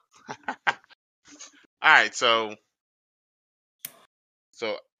this go. All right. So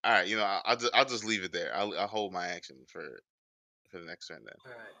So all right, I'll just leave it there. I'll hold my action for the next turn then.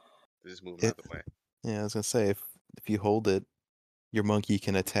 All right. Just moving out the way. Yeah, I was gonna say if you hold it, your monkey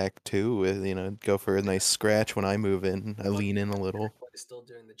can attack too. With go for a nice scratch when I move in. I lean in a little. Still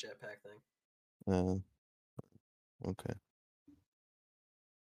doing the jetpack thing. Okay.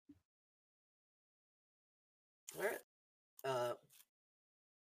 All right.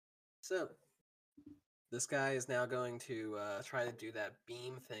 So this guy is now going to try to do that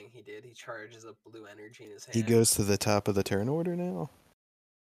beam thing he did. He charges a blue energy in his hand. He goes to the top of the turn order now.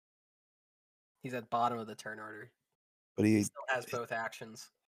 He's at bottom of the turn order. But He still has both actions.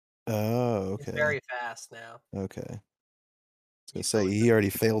 Oh, He's okay. very fast now. Okay. I was gonna You say probably he already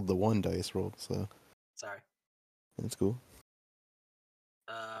failed the one dice roll, so Sorry. that's cool.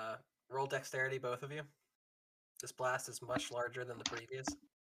 Roll dexterity, both of you. This blast is much larger than the previous.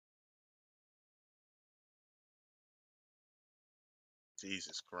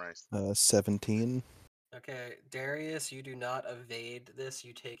 Jesus Christ. 17. Okay, Darius, you do not evade this.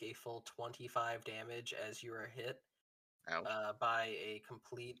 You take a full 25 damage as you are hit Ouch. by a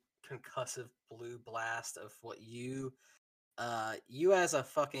complete concussive blue blast of what you as a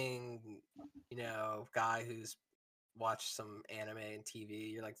fucking guy who's watched some anime and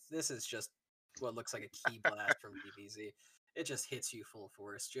TV, you're like, this is just what looks like a key blast from DBZ. It just hits you full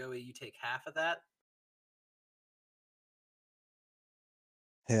force. Joey, you take half of that.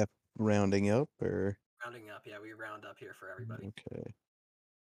 Half rounding up, or Rounding up, yeah, we round up here for everybody. okay.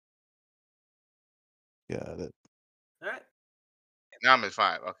 Got it. All right. Now I'm at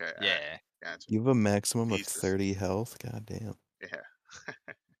 5. Okay. All Yeah. right, gotcha. You have a maximum of Jesus. 30 health. God damn. Yeah.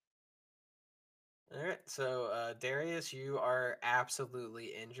 All right. So, Darius, you are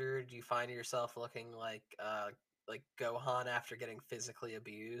absolutely injured. You find yourself looking like Gohan after getting physically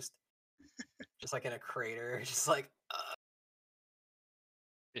abused, just like in a crater, just like.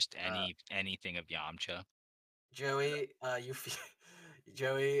 Just anything of Yamcha. Joey, you feel.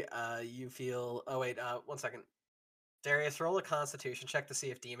 Joey, you feel. Oh wait, 1 second. Darius, roll a Constitution check to see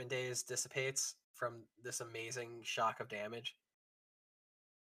if Demon Days dissipates from this amazing shock of damage.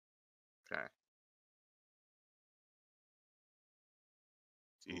 Okay.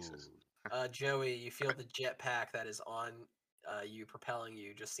 Jesus. Joey, you feel the jetpack that is on you, propelling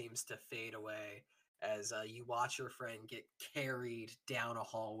you, just seems to fade away as you watch your friend get carried down a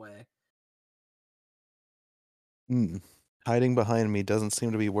hallway. Hiding behind me doesn't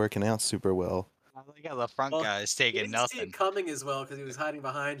seem to be working out super well. I like how the front Well, guy's He taking didn't see it nothing. coming as well because he was hiding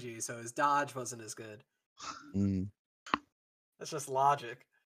behind you, so his dodge wasn't as good. That's just logic.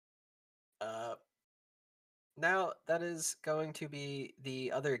 Now that is going to be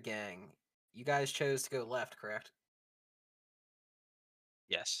the other gang. You guys chose to go left, correct?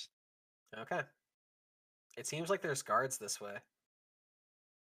 Yes. Okay. It seems like there's guards this way.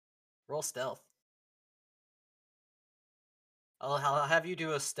 Roll stealth. I'll have you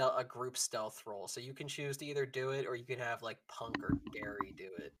do a group stealth roll, so you can choose to either do it or you can have like Punk or Gary do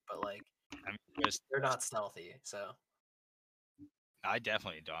it. But like, I mean, they're not stealthy, so. I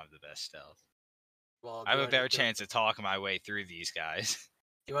definitely don't have the best stealth. Well, I have a better chance of talking my way through these guys.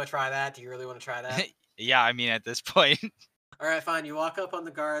 Do you want to try that? Do you really want to try that? Yeah, I mean, at this point. All right, fine. You walk up on the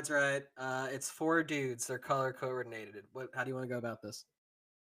guards, right? It's 4 dudes. They're color coordinated. How do you want to go about this?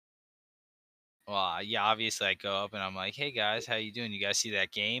 Well, yeah, obviously I go up and I'm like, hey guys, how you doing? You guys see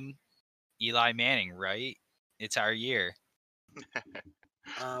that game? Eli Manning, right? It's our year.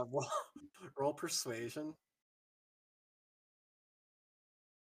 Roll persuasion.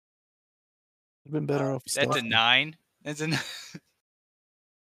 You've been better off. That's a stealthing. 9. That's a 9.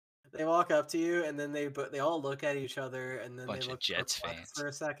 They walk up to you, and then they all look at each other, and then Bunch they of look Jets perplexed fans. for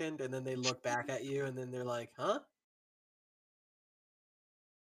a second, and then they look back at you, and then they're like, "Huh?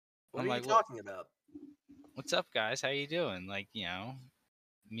 What I'm are like, you talking about?" what's up, guys? How you doing? Like,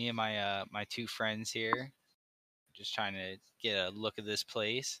 me and my 2 friends here, just trying to get a look at this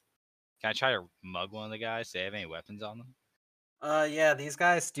place. Can I try to mug one of the guys? Do they have any weapons on them? Yeah, these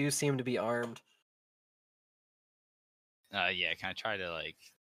guys do seem to be armed. Yeah. Can I try to like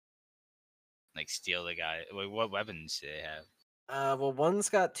steal the guy? What weapons do they have? Well, one's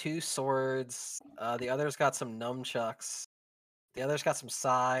got 2 swords. The other's got some nunchucks. The other's got some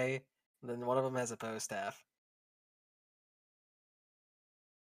sai. And then one of them has a bow staff.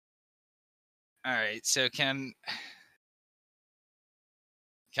 All right. So can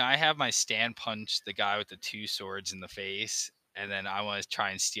I have my stand punch the guy with the 2 swords in the face, and then I want to try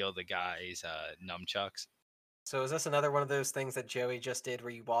and steal the guy's nunchucks? So is this another one of those things that Joey just did,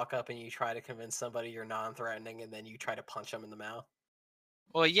 where you walk up and you try to convince somebody you're non-threatening, and then you try to punch them in the mouth?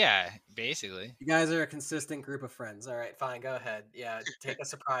 Well, yeah, basically. You guys are a consistent group of friends. All right, fine. Go ahead. Yeah, take a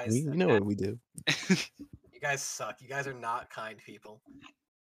surprise. We know what we do. You guys suck. You guys are not kind people.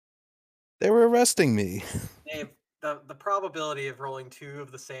 They were arresting me. Dave, the probability of rolling 2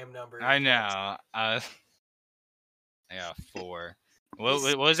 of the same number. I know. I got 4.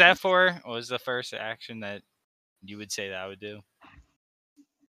 What was that for? What was the first action that you would say that I would do?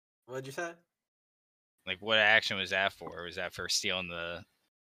 What'd you say? Like, what action was that for? Was that for stealing the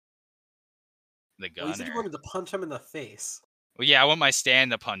Well, you gun? said you Or... wanted to punch him in the face. Well, yeah, I want my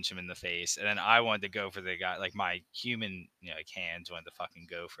stand to punch him in the face, and then I wanted to go for the guy. Like my human, like hands wanted to fucking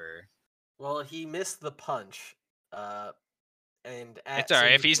go for. Well, he missed the punch. And It's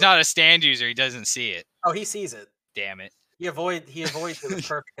alright. If he's not a stand user, he doesn't see it. Oh, he sees it. Damn it. He avoids it with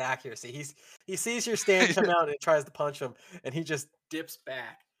perfect accuracy. He sees your stand come out and tries to punch him, and he just dips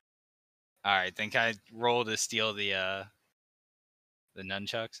back. All right, then can I roll to steal the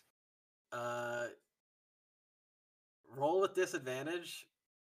nunchucks? Roll with disadvantage.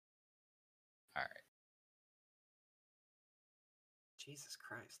 All right. Jesus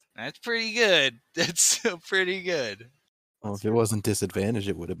Christ. That's pretty good. That's still pretty good. Well, if it wasn't disadvantage,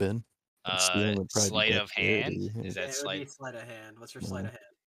 it would have been. Stealing would probably be Sleight of hand. dexterity. Is Yeah, that it would be sleight? sleight of hand. What's your sleight of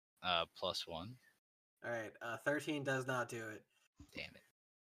hand? +1. All right, 13 does not do it. Damn it.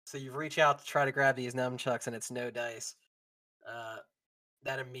 So you reach out to try to grab these nunchucks, and it's no dice.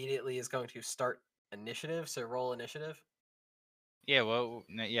 That immediately is going to start initiative. So roll initiative. Yeah, well,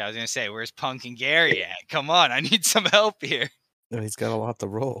 yeah, I was gonna say, where's Punk and Gary at? Come on, I need some help here. No, he's got a lot to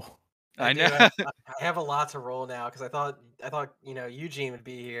roll. I know. I have a lot to roll now because I thought Eugene would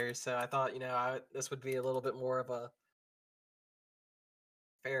be here, so I thought this would be a little bit more of a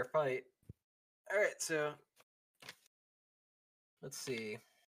fair fight. All right, so let's see.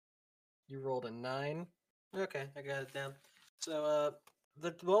 You rolled a 9. Okay, I got it down. So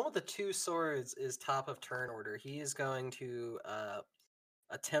the one with the 2 swords is top of turn order. He is going to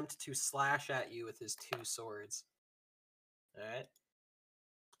attempt to slash at you with his 2 swords. All right.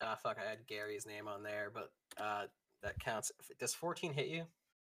 Fuck, I had Gary's name on there, but that counts. Does 14 hit you?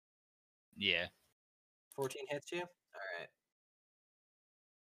 Yeah. 14 hits you? Alright.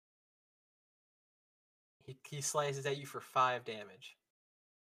 He slices at you for 5 damage.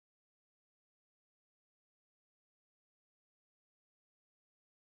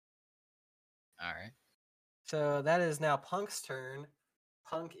 Alright. So that is now Punk's turn.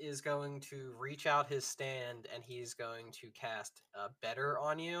 Punk is going to reach out his stand and he's going to cast Better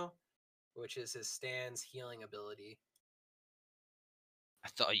on you, which is his stand's healing ability. I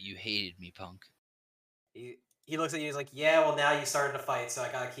thought you hated me, Punk. He looks at you and he's like, yeah, well, now you started to fight, so I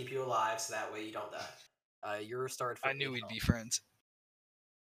gotta keep you alive so that way you don't die. You're restored for I knew 8 we'd health. be friends.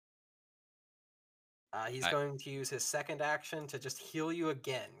 He's going to use his second action to just heal you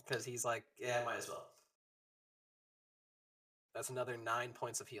again, because he's like, yeah, might as well. That's another 9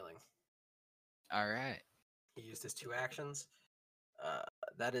 points of healing. Alright. He used his 2 actions.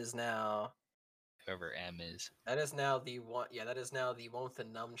 That is now... Whoever M is. That is now the one... Yeah, that is now the one with the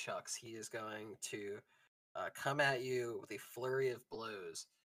nunchucks. He is going to come at you with a flurry of blows.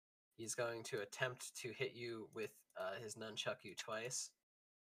 He's going to attempt to hit you with his nunchuck you twice.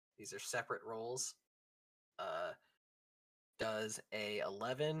 These are separate rolls. Does a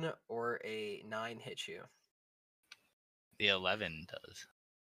 11 or a 9 hit you? The 11 does.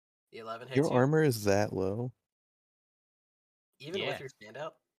 The 11 hits Your you? armor is that low? Even Yeah. with your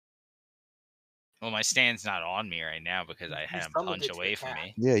standout? Well, my stand's not on me right now because I You had him summoned punch it to away from attack.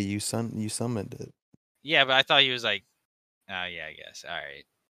 me. Yeah, you summoned it. Yeah, but I thought he was like, oh, yeah, I guess. Alright.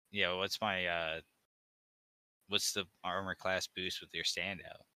 Yeah, what's my, what's the armor class boost with your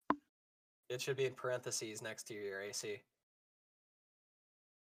standout? It should be in parentheses next to your AC.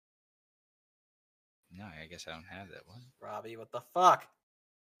 No, I guess I don't have that one. Robbie, what the fuck?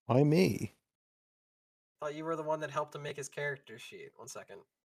 Why me? Thought you were the one that helped him make his character sheet. 1 second.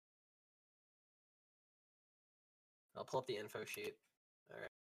 I'll pull up the info sheet. Alright.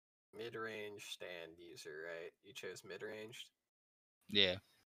 Mid-range stand user, right? You chose mid-ranged. Yeah.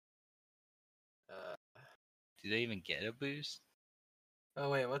 Uh, Do they even get a boost? oh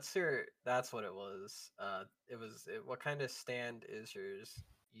wait, what's your... That's what it was. What kind of stand is yours?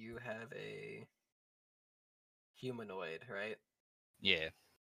 You have a humanoid, right? Yeah.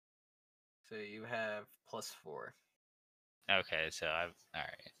 So you have +4. Okay, so I've...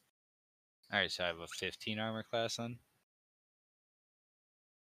 Alright. Alright, so I have a 15 armor class then?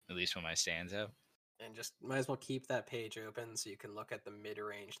 At least when my stand's out. And just might as well keep that page open so you can look at the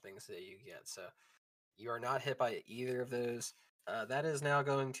mid-range things that you get. So you are not hit by either of those. That is now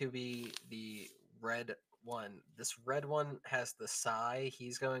going to be the red one. This red one has the Sai.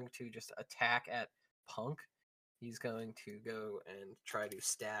 He's going to just attack at Punk. He's going to go and try to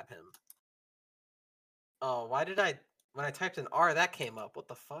stab him. Oh, why did when I typed in R, that came up. What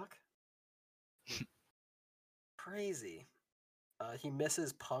the fuck? Crazy. He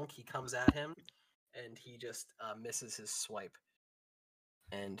misses Punk. He comes at him, and he just misses his swipe.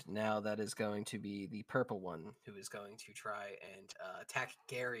 And now that is going to be the purple one, who is going to try and attack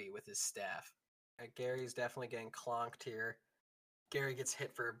Gary with his staff. Gary's definitely getting clonked here. Gary gets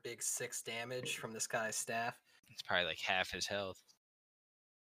hit for a big 6 damage from this guy's staff. It's probably like half his health.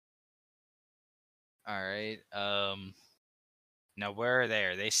 All right. Now where are they?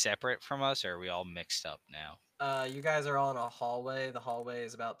 Are they separate from us, or are we all mixed up now? You guys are all in a hallway. The hallway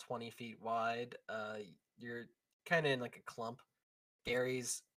is about 20 feet wide. You're kind of in like a clump. Gary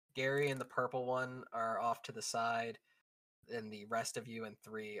and the purple one are off to the side, and the rest of you and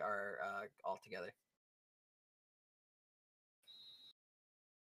 3 are all together.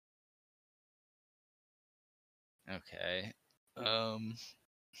 Okay.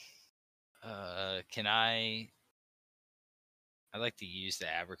 Can I like to use the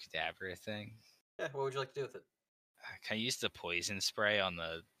abracadabra thing. Yeah, what would you like to do with it? Can I use the poison spray on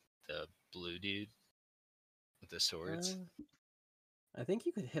the blue dude with the swords? I think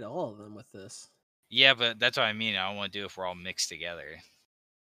you could hit all of them with this. Yeah, but that's what I mean. I don't want to do it if we're all mixed together.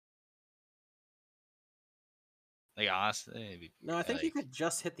 Like, honestly, it'd be, No, I think like, you could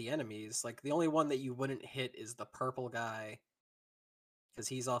just hit the enemies. Like, the only one that you wouldn't hit is the purple guy, because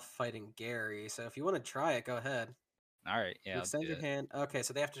he's off fighting Gary. So if you want to try it, go ahead. All right, yeah. You extend your hand. Okay,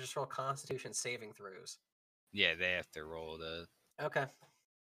 so they have to just roll Constitution saving throws. Yeah, they have to roll the. Okay.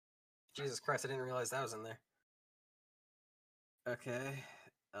 Jesus Christ, I didn't realize that was in there. Okay.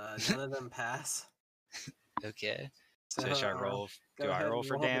 None of them pass. Okay. So should I roll? Do I roll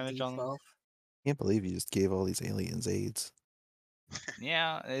for roll the damage on them? D12. Can't believe you just gave all these aliens AIDS.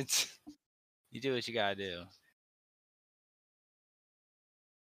 Yeah, it's. You do what you gotta do.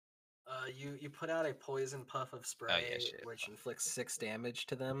 You put out a poison puff of spray, shit. which inflicts 6 damage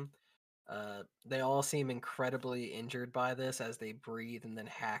to them. They all seem incredibly injured by this as they breathe and then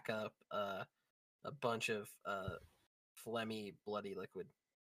hack up a bunch of phlegmy, bloody liquid.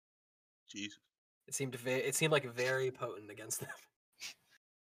 Jesus. It seemed like very potent against them.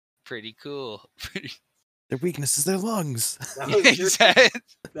 Pretty cool. Their weakness is their lungs.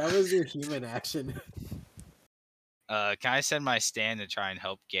 That was your human action. Can I send my stand to try and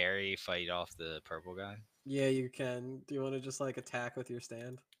help Gary fight off the purple guy? Yeah, you can. Do you want to just like attack with your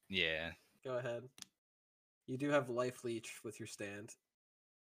stand? Yeah. Go ahead. You do have life leech with your stand.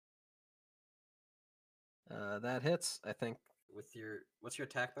 That hits, I think, with your... What's your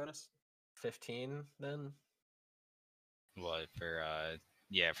attack bonus? 15, then? What,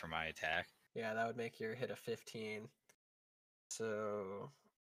 for my attack? Yeah, that would make your hit a 15. So...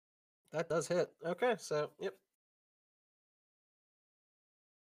 That does hit. Okay, so, yep.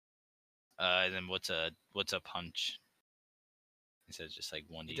 And then what's a punch? It says just like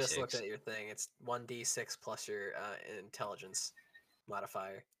 1d6. You just looked at your thing. It's 1d6 plus your intelligence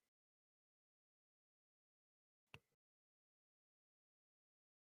modifier.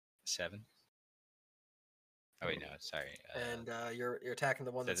 Seven. Oh wait, no, sorry. And you're attacking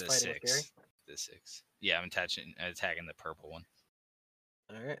the one that's fighting with Gary? The 6. Yeah, I'm attacking the purple one.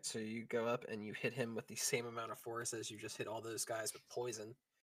 All right, so you go up and you hit him with the same amount of force as you just hit all those guys with poison.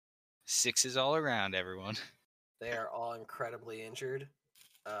 6s all around, everyone. They are all incredibly injured.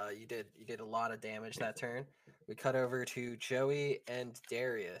 You did a lot of damage that turn. We cut over to Joey and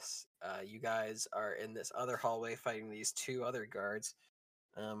Darius. You guys are in this other hallway fighting these 2 other guards.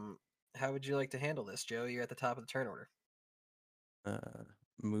 How would you like to handle this, Joey? You're at the top of the turn order.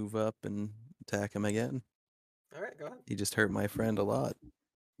 Move up and attack him again. All right, go ahead. He just hurt my friend a lot.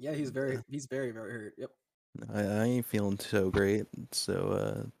 Yeah, he's very, very hurt. Yep. I ain't feeling so great,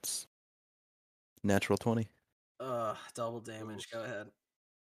 so it's natural 20. Double damage. Go ahead.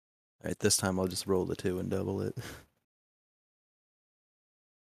 All right, this time I'll just roll the 2 and double it.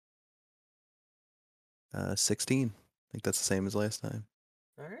 16. I think that's the same as last time.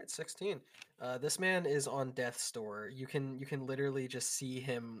 All right, 16. This man is on death's door. You can literally just see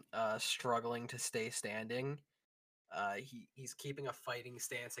him struggling to stay standing. He's keeping a fighting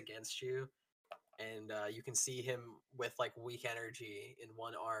stance against you, and you can see him with like weak energy in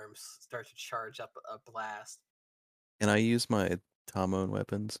one arm start to charge up a blast. Can I use my Tomon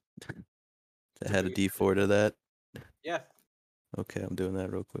weapons to add a D4 to that? Yeah. Okay, I'm doing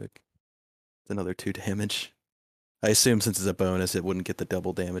that real quick. It's another 2 damage. I assume since it's a bonus, it wouldn't get the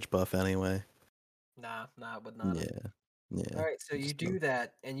double damage buff anyway. Nah, it would not. Yeah. Yeah. All right, so you just do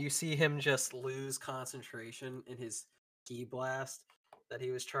that, and you see him just lose concentration in his key blast that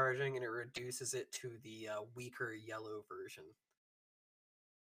he was charging, and it reduces it to the weaker yellow version.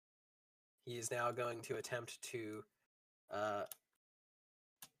 He is now going to attempt to uh,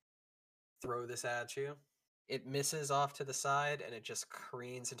 throw this at you. It misses off to the side, and it just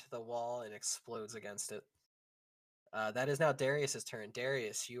careens into the wall and explodes against it. That is now Darius's turn.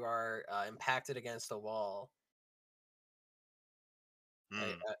 Darius, you are impacted against the wall.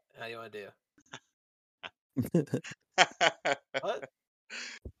 How you want to do? What?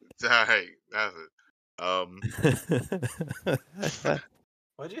 Alright, that's it.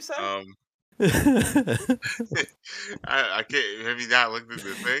 What'd you say? I can't. Have you not looked at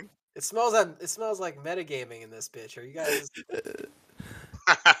the thing? It smells like metagaming in this bitch. Are you guys?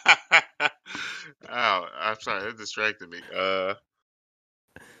 Oh, I'm sorry, that distracted me.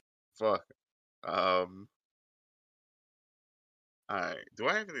 Fuck. Um. All right. Do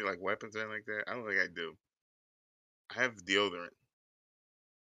I have any like weapons or anything like that? I don't think I do. I have deodorant.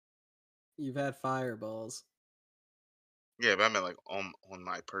 You've had fireballs. Yeah, but I meant like on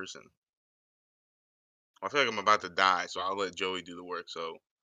my person. I feel like I'm about to die, so I'll let Joey do the work. So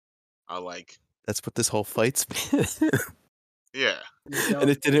I'll like, That's what this whole fight's been. yeah, And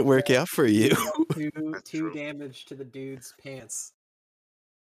it didn't work out for you. that's Two true. damage to the dude's pants.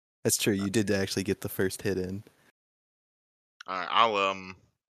 That's true. You did actually get the first hit in. All right,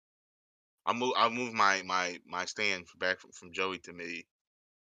 I'll move my stand back from Joey to me,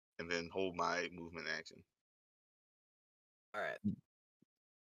 and then hold my movement action. All right.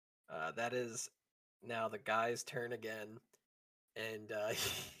 That is now the guy's turn again, and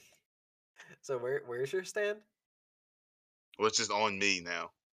so where's your stand? Well, it's just on me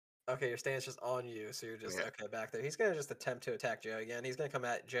now. Okay, your stand's just on you, so you're just Yeah. okay back there. He's gonna just attempt to attack Joe again. He's gonna come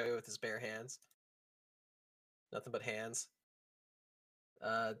at Joe with his bare hands. Nothing but hands.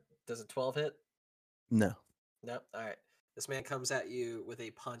 Does a 12 hit? No. No. All right. This man comes at you with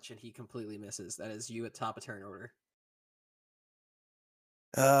a punch, and he completely misses. That is you at top of turn order.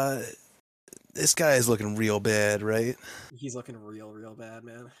 This guy is looking real bad, right? He's looking real bad,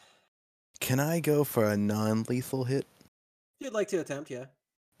 man. Can I go for a non-lethal hit? If you'd like to attempt, yeah.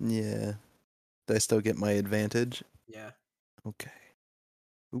 Yeah. Do I still get my advantage? Yeah. Okay.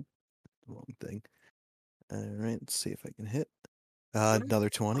 Oop, wrong thing. All right, let's see if I can hit. Another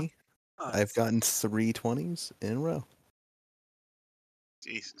 20. I've gotten 3 20s in a row.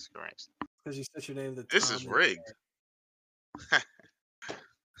 Jesus Christ. Because you switched your name to This Tom. is rigged.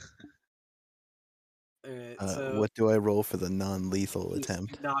 Alright, so What do I roll for the non-lethal you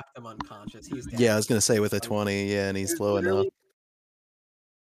attempt? knocked him unconscious. He's down. Yeah, I was gonna say with a Like, 20, yeah, and he's There's low enough.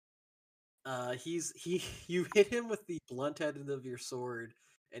 You hit him with the blunt end of your sword,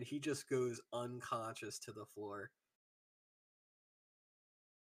 and he just goes unconscious to the floor.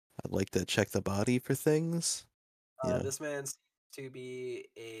 I'd like to check the body for things. You know, This man seems to be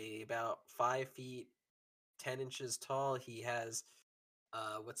about 5 feet 10 inches tall. He has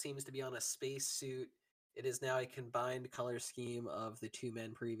what seems to be on a space suit. It is now a combined color scheme of the two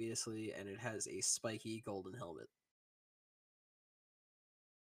men previously, and it has a spiky golden helmet.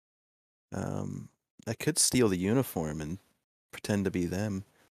 I could steal the uniform and pretend to be them.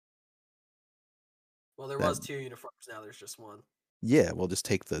 Well, there That- was 2 uniforms. Now there's just one. Yeah, we'll just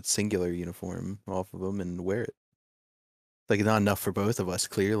take the singular uniform off of them and wear it. Like, not enough for both of us,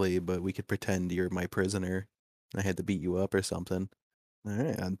 clearly, but we could pretend you're my prisoner. I had to beat you up or something. All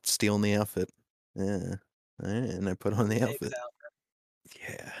right, I'm stealing the outfit. Yeah. All right, and I put on the Takes outfit. out.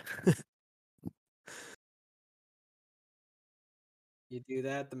 Yeah. You do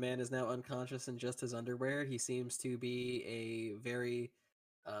that. The man is now unconscious in just his underwear. He seems to be a very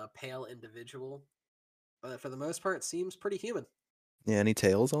pale individual, but for the most part, seems pretty human. Yeah, any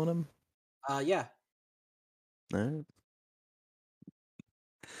tails on him? Yeah. All right.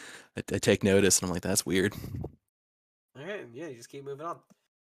 I take notice and I'm like, that's weird. All right. Yeah, you just keep moving on.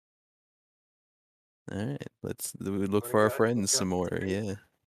 All right, let's we look Wanna for our go- friends go some more. Darius?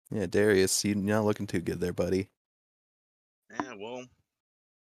 Yeah. Yeah, Darius, you're not looking too good there, buddy. Yeah, well,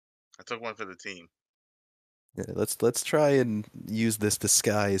 I took one for the team. Yeah, let's try and use this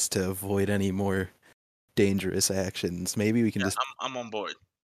disguise to avoid any more dangerous actions. Maybe we can Yeah, just I'm on board.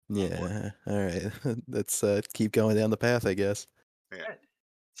 I'm on board. yeah. All right, let's keep going down the path, I guess. Yeah. Right.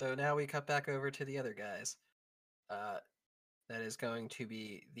 So now we cut back over to the other guys. That is going to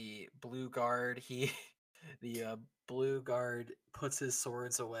be the blue guard. The blue guard puts his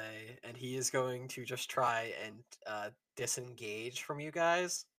swords away, and he is going to just try and disengage from you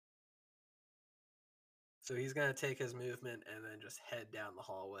guys. So he's going to take his movement and then just head down the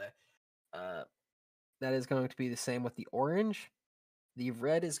hallway. That is going to be the same with the orange. The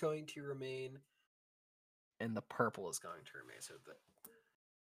red is going to remain, and the purple is going to remain.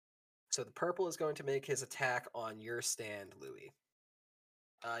 So the purple is going to make his attack on your stand, Louis.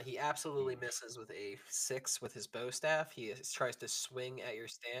 He absolutely misses with a 6 with his bow staff. He tries to swing at your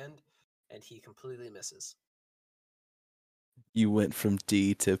stand, and he completely misses. You went from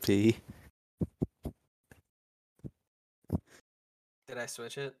D to P. Did I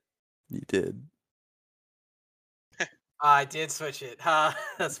switch it? You did. I did switch it. Ha,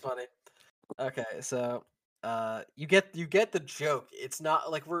 that's funny. Okay, so you get the joke. It's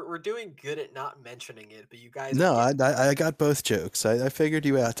not like we're doing good at not mentioning it, but you guys are No, getting I got both jokes. I figured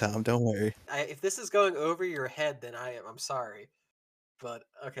you out, Tom. Don't worry. if this is going over your head, then I'm sorry. But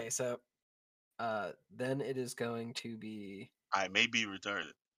okay, so then it is going to be I may be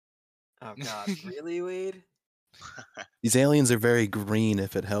retarded. oh god, really, Wade? These aliens are very green.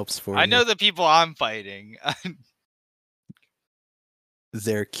 If it helps for I you, know the people I'm fighting.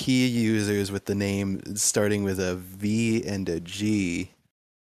 they're key users with the name starting with a V and a G.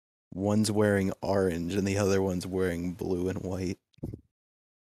 One's wearing orange and the other one's wearing blue and white.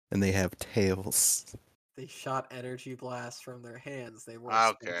 And they have tails. They shot energy blasts from their hands. They wore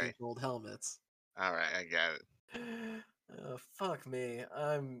Okay. spiky gold helmets. All right, I got it. Fuck me.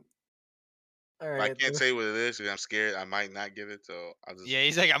 I'm all But I right. can't say what it is because I'm scared. I might not get it, so I'll just. Yeah,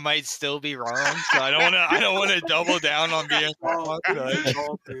 he's like, I might still be wrong, so I don't want to double down on being wrong. Please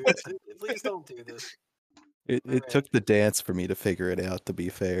don't do this. Please don't do this. It Alright. took the dance for me to figure it out, to be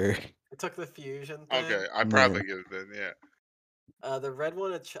fair. It took the fusion thing. Okay, I Yeah. probably get it then. Yeah. The red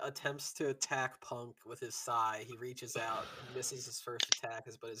one attempts to attack Punk with his sai. He reaches out, he misses his first attack,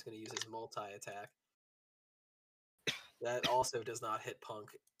 but is going to use his multi-attack. That also does not hit Punk.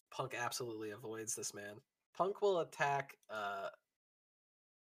 Punk absolutely avoids this man. Punk will attack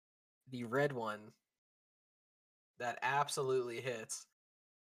the red one. That absolutely hits.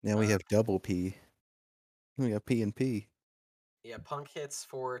 Now we have double P. We got P and P. Yeah, Punk hits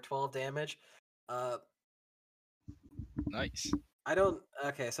for 12 damage. Nice. I don't.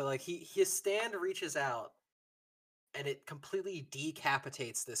 Okay, so like his stand reaches out, and it completely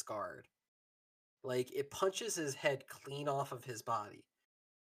decapitates this guard. Like it punches his head clean off of his body.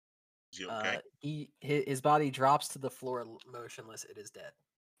 Is he okay? His body drops to the floor motionless. It is dead.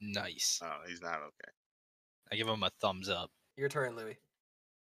 Nice. Oh, he's not okay. I give him a thumbs up. Your turn, Louis.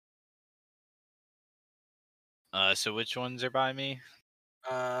 So which ones are by me?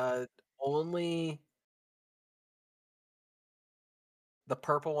 Only the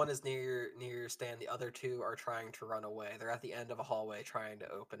purple one is near your stand. The other two are trying to run away. They're at the end of a hallway trying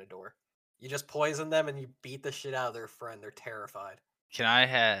to open a door. You just poison them and you beat the shit out of their friend. They're terrified. Can I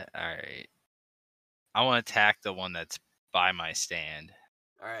have? All right. I want to attack the one that's by my stand.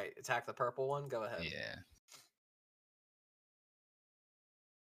 All right, attack the purple one. Go ahead. Yeah.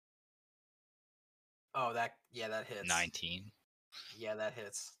 Oh, that hits. 19. Yeah, that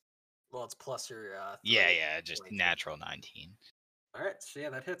hits. Well, it's plus your. Yeah, just 22. natural 19. All right, so yeah,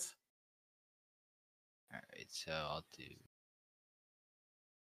 that hits. All right, so I'll do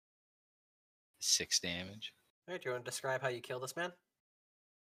 6 damage. All right, do you want to describe how you kill this man?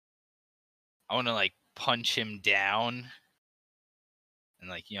 I want to like punch him down, and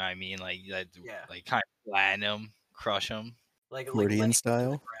like you know what I mean, like like kind of flatten him, crush him. Like Freudian lay him to the style?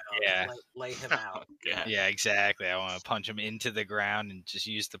 ground, Yeah. lay him out. Yeah. Yeah, exactly. I want to punch him into the ground and just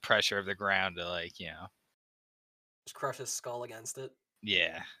use the pressure of the ground to like Just crush his skull against it.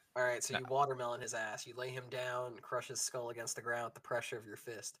 Yeah. All right, so you watermelon his ass. You lay him down, crush his skull against the ground with the pressure of your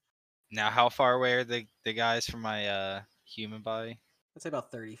fist. Now, how far away are the guys from my human body? I'd say about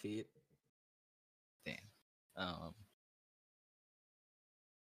 30 feet. Damn.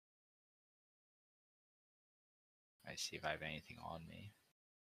 I see if I have anything on me.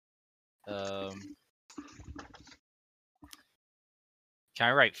 Can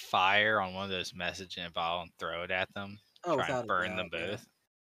I write fire on one of those message and bottle and throw it at them? Oh, Try without and a burn them doubt, yeah. both.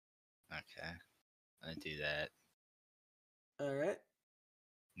 Okay. I'm gonna do that. All right.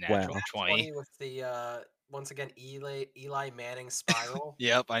 Natural Wow. 20. With the once again Eli Manning spiral.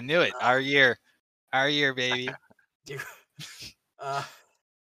 Yep, I knew it. Our year, baby.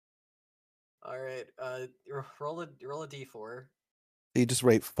 All right. Roll a d4. You just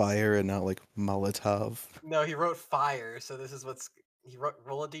write fire and not like Molotov. No, he wrote fire. So this is what's he wrote.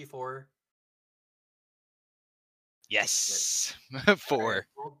 Roll a d4. Yes. All 4.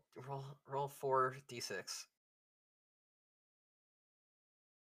 right, roll 4 d6.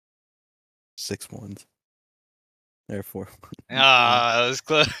 6 ones. There, 4. Ah, that was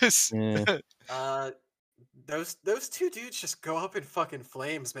close. Yeah. Those two dudes just go up in fucking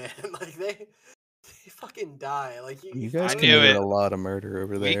flames, man. Like they fucking die. Like You guys I knew committed it. a lot of murder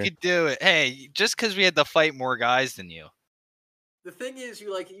over We there. could do it. Hey, just because we had to fight more guys than you. The thing is,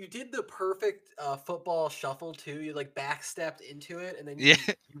 you did the perfect football shuffle too. You like backstepped into it, and then Yeah.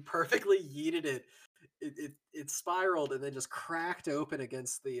 you perfectly yeeted it. It spiraled and then just cracked open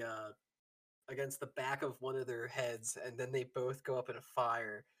against the back of one of their heads, and then they both go up in a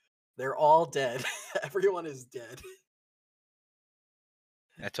fire. They're all dead. Everyone is dead.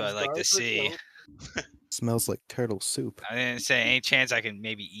 That's what I These like to guards were see. killed. Smells like turtle soup. I didn't say any chance I can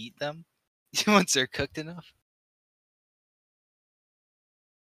maybe eat them once they're cooked enough.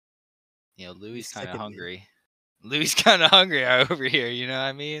 You know, Louis kind of sicken me. hungry. Louis kind of hungry over here. You know what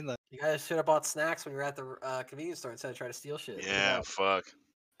I mean? Like, You guys should have bought snacks when you were at the convenience store instead of trying to steal shit. What the Yeah, hell? fuck.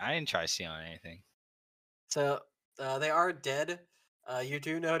 I didn't try stealing anything. So they are dead. You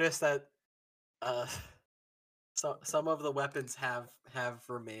do notice that uh, some of the weapons have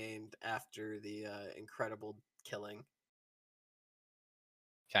remained after the incredible killing.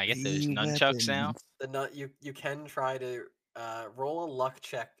 Can I get those The nunchucks now? weapons. The you can try to roll a luck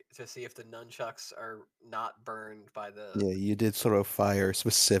check to see if the nunchucks are not burned by the. Yeah, you did throw fire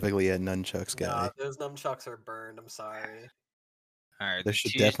specifically at Nunchuck's guy. Nah, those nunchucks are burned. I'm sorry. All right, There the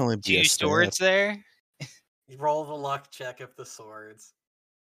should two, definitely be a two staff. swords there. You roll the luck check if the swords.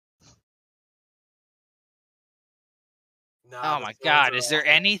 Nah, Oh the my swords God, are is there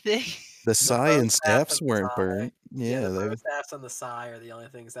also- anything? The sai bow and staff staffs and the weren't sai. burnt. Yeah, the bow they staffs and the sai are the only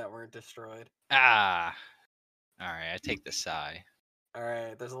things that weren't destroyed. Ah. All right, I take the sigh. All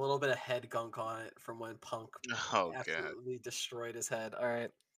right, there's a little bit of head gunk on it from when Punk Oh, God. absolutely destroyed his head. All right,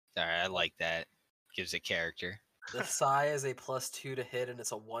 All right, I like that. Gives it character. the sai is a +2 to hit, and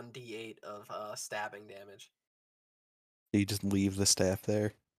it's a 1d8 of stabbing damage. you just leave the staff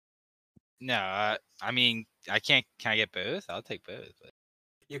there. No, I mean, I can't. Can I get both? I'll take both. But...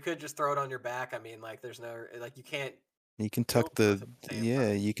 You could just throw it on your back. I mean, like, there's no like you can't. You can kill tuck both the at the same yeah.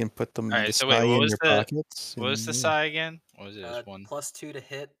 time. You can put them All right, the so sai wait, what in was your the pockets. what was the and, yeah. sigh again? What was it? Just one. +2 to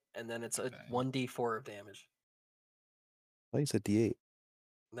hit, and then it's a Okay. 1d4 of damage. Oh, you said D8.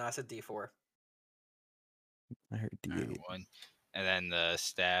 No, I said d4. I heard All right, D8. one, and then the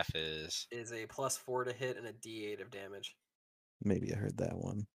staff is. Is a +4 to hit and a d8 of damage. Maybe I heard that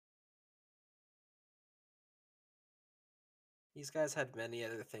one. These guys had many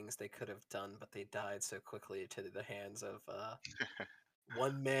other things they could have done, but they died so quickly to the hands of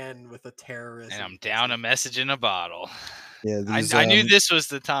one man with a terrorist. And I'm down a message in a bottle. Yeah, these I knew this was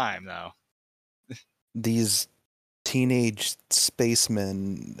the time though. these teenage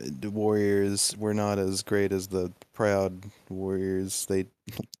spacemen warriors were not as great as the proud warriors. They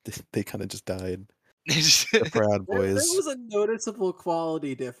kind of just died. The proud There boys. was a noticeable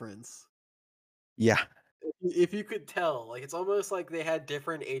quality difference. Yeah. If you could tell, like it's almost like they had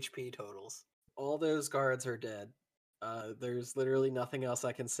different HP totals. All those guards are dead. There's literally nothing else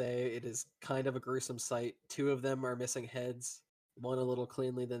I can say. It is kind of a gruesome sight. 2 of them are missing heads, one a little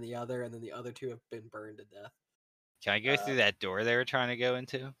cleanly than the other, and then the other 2 have been burned to death. Can I go through that door they were trying to go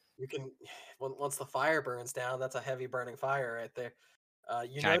into? You can once the fire burns down, that's a heavy burning fire right there.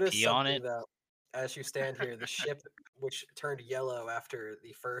 You Can I notice pee on something it? though, as you stand here. The ship, which turned yellow after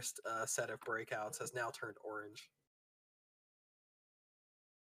the first set of breakouts, has now turned orange.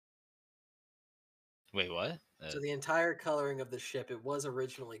 Wait, what? So the entire coloring of the ship, it was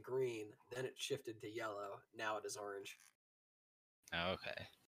originally green, then it shifted to yellow. Now it is orange. Okay.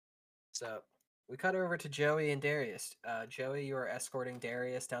 So we cut over to Joey and Darius. Joey, you are escorting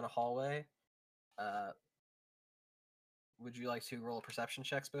Darius down a hallway. Would you like to roll perception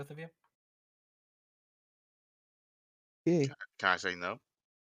checks, both of you? Okay. Can I say no?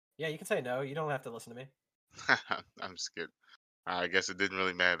 Yeah, you can say no. You don't have to listen to me. I'm scared. I guess it didn't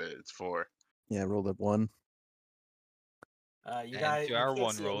really matter. It's 4. Yeah, I rolled up 1. You And guys, to you our can't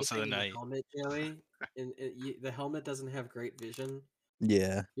one see rolls of anything the in night. the helmet, Joey. The helmet doesn't have great vision.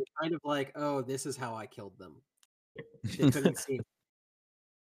 Yeah. You're kind of like, oh, this is how I killed them. They couldn't see me.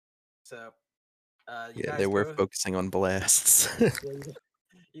 So, you Yeah, guys they were both, focusing on blasts.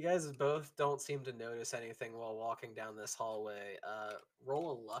 you guys both don't seem to notice anything while walking down this hallway.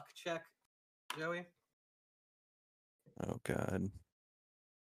 Roll a luck check, Joey. Oh god.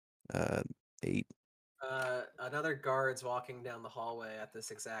 8. Another guard's walking down the hallway at this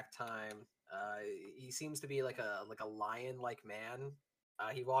exact time. He seems to be like a lion-like man.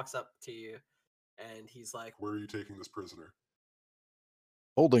 He walks up to you, and he's like, Where are you taking this prisoner?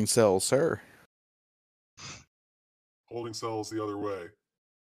 Holding cell, sir. Holding cells the other way.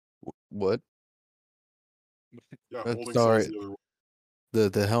 What? Yeah, holding Sorry. cells the other way.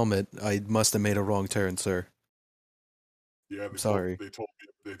 The helmet. I must have made a wrong turn, sir. Yeah, I'm sorry. they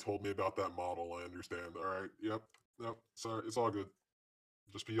told me about that model. I understand. All right. Yep. Yep. Sorry, it's all good.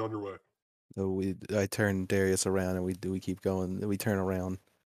 Just be on your way. So I turn Darius around and we keep going. We turn around,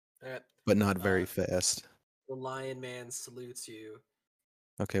 All right. but not very fast. The Lion Man salutes you.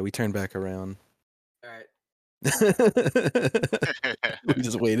 Okay, we turn back around. All right. We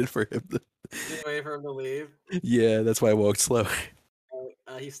just waited for him. Just wait for him to leave. Yeah, that's why I walked slow.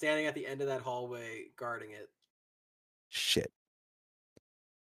 He's standing at the end of that hallway, guarding it. Shit.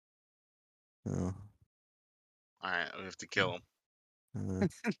 Oh. All right, we have to kill him.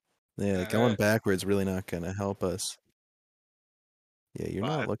 Yeah, going backwards really not gonna help us. Yeah, you're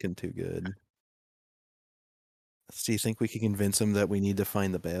not 5. looking too good. Do you think we can convince him that we need to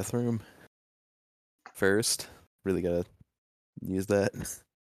find the bathroom first? Really gotta use that.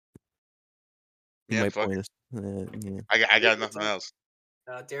 He Yeah, might fuck point it. us. Yeah. I got nothing else.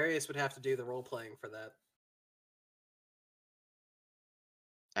 Darius would have to do the role playing for that.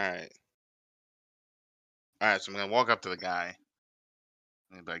 All right. All right, so I'm gonna walk up to the guy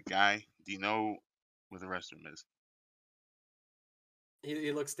and be like, "Guy, do you know where the restroom is?"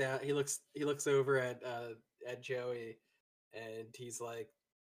 He looks down. He looks over at Joey, and he's like,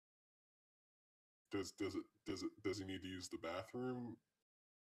 Does he need to use the bathroom?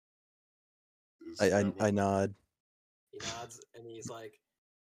 Is I that what nod. he nods, and he's like,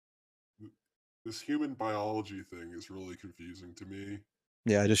 this human biology thing is really confusing to me.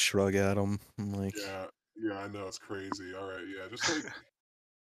 Yeah, I just shrug at him. I'm like, Yeah, I know it's crazy. All right, yeah, just like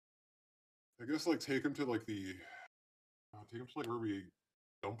I guess like take him to like take him to like where we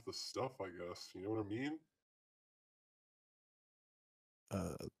dump the stuff. I guess you know what I mean.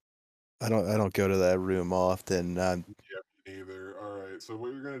 I don't go to that room often. Yeah, me neither. All right, so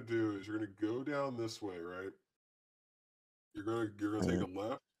what you're gonna do is you're gonna go down this way, right? You're gonna take a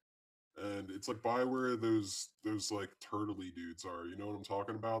left, and it's like by where those like turtley dudes are. You know what I'm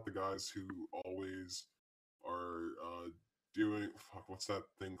talking about? The guys who always are doing fuck. What's that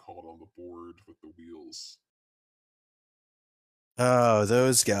thing called on the board with the wheels? Oh,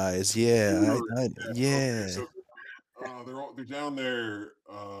 those guys. Yeah, Okay, yeah. so they're down there.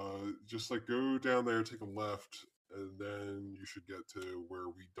 Just like go down there, take a left, and then you should get to where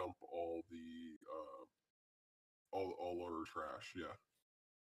we dump all the all our trash. Yeah.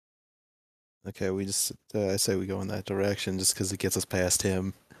 Okay, we just I say we go in that direction just because it gets us past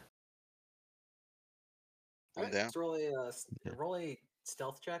him. I'm "Alright, down. let's roll a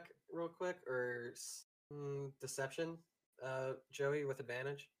stealth check real quick, or deception, Joey, with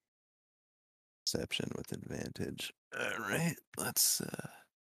advantage." Deception with advantage. All right, let's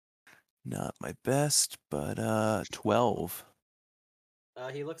not my best, but 12.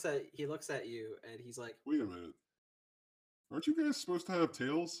 He looks at you, and he's like, Wait a minute. Aren't you guys supposed to have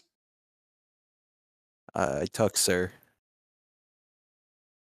tails? I tuck, sir.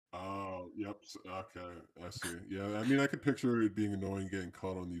 Oh, yep. Okay, I see. Yeah, I mean, I could picture it being annoying getting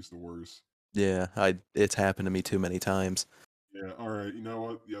caught on these doors. Yeah, it's happened to me too many times. Yeah. All right. You know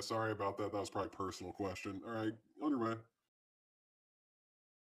what? Yeah. Sorry about that. That was probably a personal question. All right. On your way.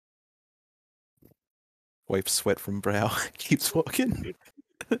 Wipe sweat from brow. Keeps walking.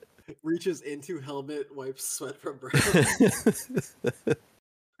 reaches into helmet, wipes sweat from brow.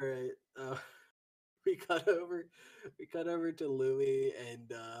 All right. We cut over to Louis and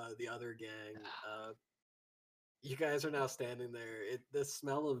the other gang. You guys are now standing there. The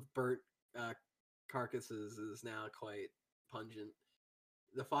smell of burnt carcasses is now quite pungent.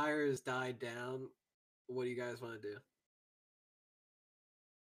 The fire has died down. What do you guys want to do?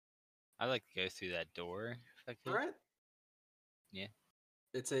 I'd like to go through that door if I could. All right. Yeah.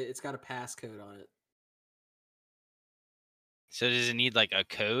 It's got a passcode on it. So does it need like a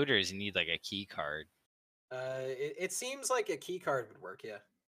code or does it need like a key card? It seems like a key card would work. Yeah.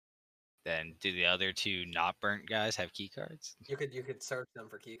 Then do the other two not burnt guys have key cards? You could search them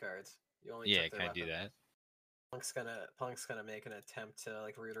for key cards. You only Yeah, took their can I do weapon. that? Punk's gonna make an attempt to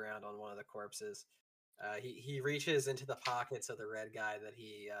like root around on one of the corpses. He reaches into the pockets of the red guy that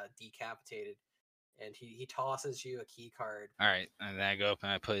he decapitated, and he tosses you a key card. All right, and then I go up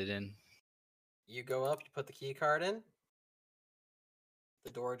and I put it in. You go up, you put the key card in.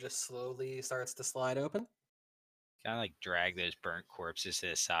 The door just slowly starts to slide open. Kind of like drag those burnt corpses to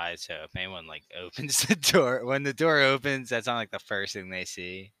the side, so if anyone like opens the door, when the door opens, that's not like the first thing they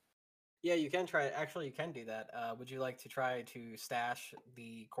see. Yeah, you can try. Actually, you can do that. Would you like to try to stash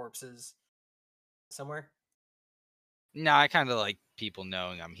the corpses somewhere? No, I kind of like people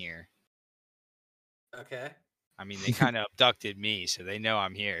knowing I'm here. Okay. I mean, they kind of abducted me, so they know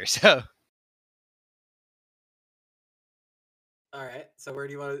I'm here. So All right. So where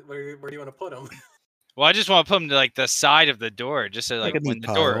do you want to put them? Well, I just want to put them to like the side of the door, just so Like like a when neat the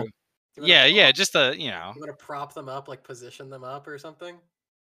pile. door. You wanna Yeah, prop- just the you know. You want to prop them up, like position them up or something?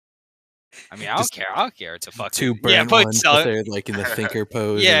 I mean, I don't Just care. I don't care what the fuck. Two Yeah, burnt put ones, but they're like in the thinker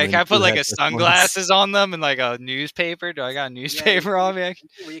pose. yeah. and Can then I put two like a headless ones. sunglasses on them and like a newspaper? Do I got a newspaper on me? You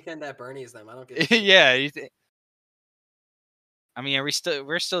can weekend at Bernie's them. I don't give a shit. Yeah. I mean,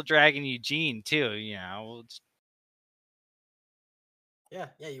 we're still dragging Eugene too. You know. Yeah,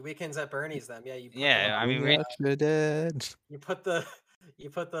 you weekends at Bernie's them. Yeah, you put Yeah, them I on, mean, Bring out your dead. you put the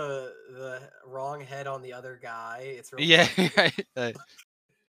the wrong head on the other guy. It's real yeah. funny. Right.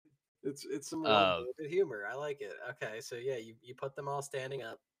 It's some Uh, good humor. I like it. Okay, so yeah, you put them all standing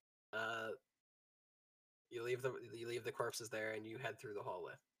up. You leave the corpses there and you head through the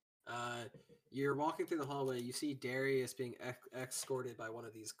hallway. You're walking through the hallway. You see Darius being escorted by one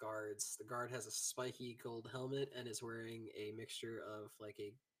of these guards. The guard has a spiky gold helmet and is wearing a mixture of like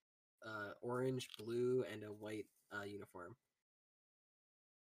a orange, blue, and a white uniform.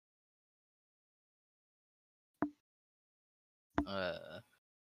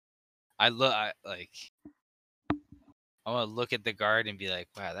 I want to look at the guard and be like,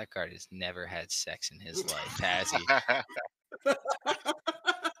 wow, that guard has never had sex in his life, has he?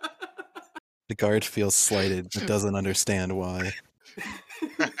 The guard feels slighted but doesn't understand why.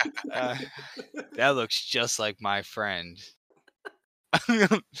 That looks just like my friend. I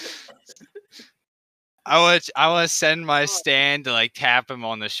want to send my stand to like tap him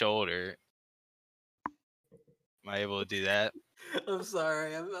on the shoulder. Am I able to do that? I'm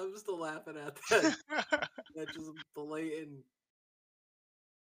sorry. I'm still laughing at that. That just blatant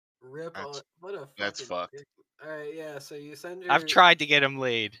rip on. What a fucking. That's fucked. dick. All right, yeah. So you send your. I've tried to get him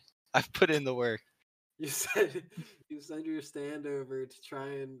laid. I've put in the work. You send your stand over to try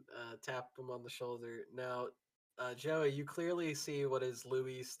and tap him on the shoulder. Now, Joey, you clearly see what is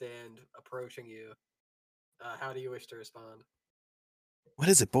Louis' stand approaching you. How do you wish to respond? What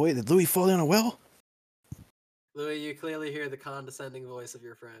is it, boy? Did Louis fall down a well? Louis, you clearly hear the condescending voice of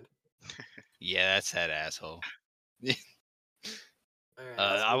your friend. Yeah, that's that asshole. All right.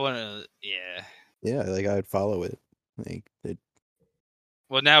 I want to. Yeah. Yeah, like I would follow it. Like it,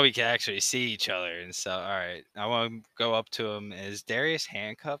 Well, now we can actually see each other, and so all right. I want to go up to him. Is Darius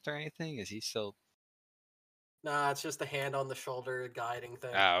handcuffed or anything? Is he still? Nah, it's just a hand on the shoulder guiding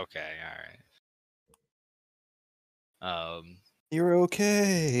thing. Oh, okay, all right. you're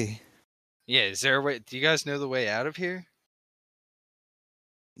okay. Yeah. Is there a way? Do you guys know the way out of here?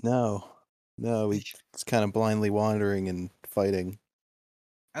 No, we it's kind of blindly wandering and fighting.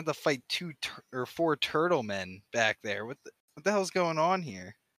 I had to fight 4 turtle men back there. What the hell's going on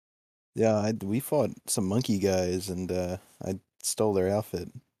here? Yeah, we fought some monkey guys, and I stole their outfit.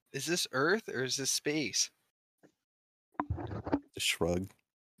 Is this Earth or is this space? Just shrug.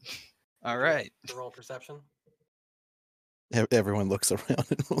 All right. Roll perception Everyone looks around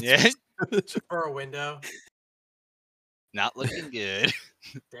and rolls Yeah. for a window. Not looking good.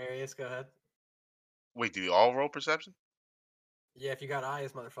 Darius, go ahead. Wait, do you all roll perception? Yeah, if you got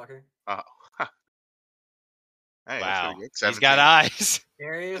eyes, motherfucker. Oh. Hey, that's Wow. pretty good. He's got 17. eyes.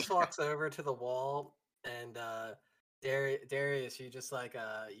 Darius walks over to the wall, and Darius, you just like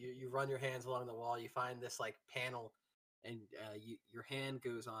you run your hands along the wall. You find this like panel, and your hand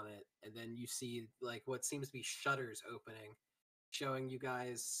goes on it, and then you see like what seems to be shutters opening, showing you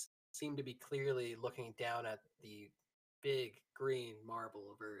guys seem to be clearly looking down at the big green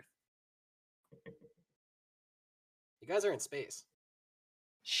marble of Earth. You guys are in space.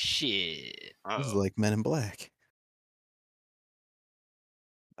 Shit. This is Uh-oh. like Men in Black.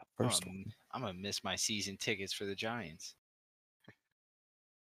 The first one I'm gonna miss my season tickets for the Giants.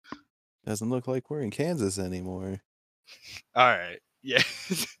 doesn't look like we're in Kansas anymore. All right. Yeah.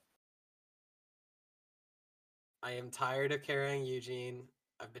 I am tired of carrying Eugene.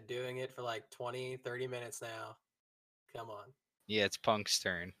 I've been doing it for like 20, 30 minutes now. Come on. Yeah, it's Punk's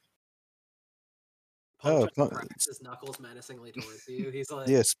turn. Punk Oh, just Punk- cracks his knuckles menacingly towards you. He's like,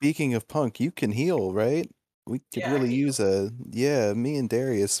 Yeah, speaking of Punk, you can heal, right? We could Yeah, I really can use me and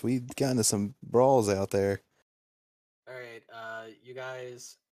Darius, we got into some brawls out there. all right, you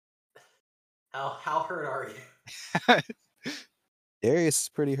guys, how hurt are you? Darius is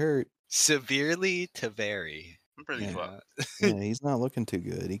pretty hurt. Severely to very. I'm pretty Yeah. fucked. Yeah, he's not looking too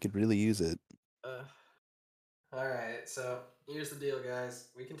good. He could really use it. All right, so here's the deal, guys.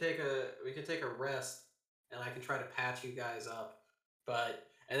 We can take a rest, and I can try to patch you guys up.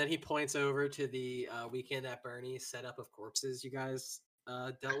 And then he points over to the weekend at Bernie's setup of corpses you guys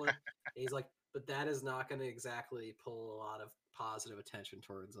dealt with. And he's like, but that is not going to exactly pull a lot of positive attention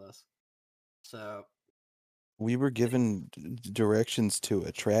towards us. So We were given directions to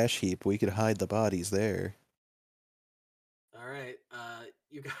a trash heap. We could hide the bodies there. All right.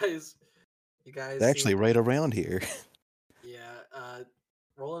 You guys. You guys It's actually seem. right around here. Yeah.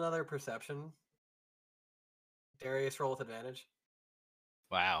 Roll another perception. Darius, roll with advantage.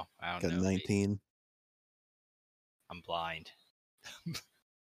 Wow, I don't Got know. 19. I'm blind. All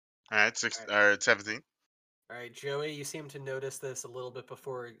right, All right. 17. All right, Joey, you seem to notice this a little bit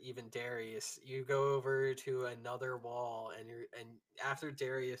before even Darius. You go over to another wall, and after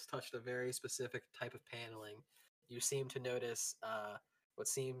Darius touched a very specific type of paneling, you seem to notice what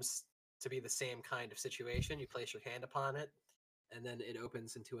seems to be the same kind of situation. You place your hand upon it, and then it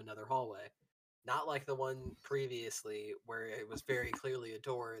opens into another hallway. Not like the one previously where it was very clearly a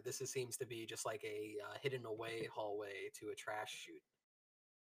door. Seems to be just like a hidden away hallway to a trash chute.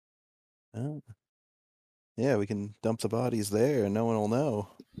 Oh. Yeah, we can dump the bodies there and no one will know.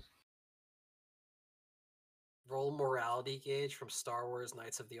 Roll morality gauge from Star Wars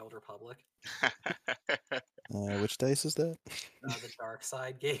Knights of the Old Republic. Which dice is that? The dark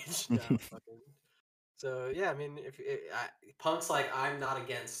side gauge. No, fucking. So yeah, I mean, Punk's like, I'm not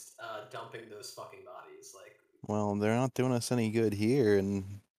against dumping those fucking bodies. Like, Well, they're not doing us any good here,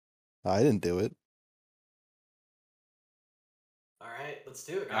 and I didn't do it. all right, let's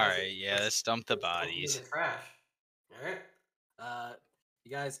do it, All guys. right, yeah, let's dump the Let's dump them in bodies. the trash. All right. You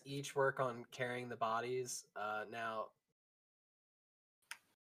guys each work on carrying the bodies. Now,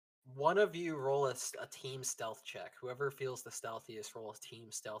 one of you roll a team stealth check. Whoever feels the stealthiest, roll a team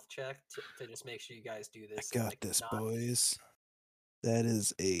stealth check to just make sure you guys do I this. got this, boys. That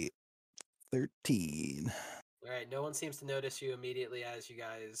is a 13. All right, no one seems to notice you immediately as you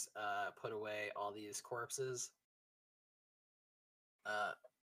guys put away all these corpses.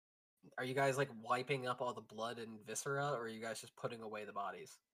 Are you guys like wiping up all the blood and viscera, or are you guys just putting away the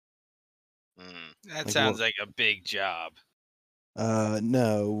bodies? That Like sounds what? like a big job.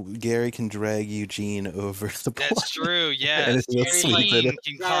 No. Gary can drag Eugene over the blood. That's true. And Yes, he'll sweep it Eugene up.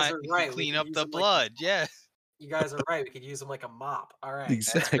 can You guys are right. We clean could up use the them like blood. Yeah, you guys are right. We could use them like a mop. All right,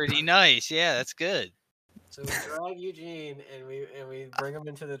 that's Exactly. pretty nice. Yeah, that's good. so we drag Eugene and we bring him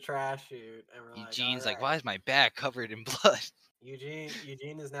into the trash chute, and we're Eugene's like, like, all right. why is my back covered in blood?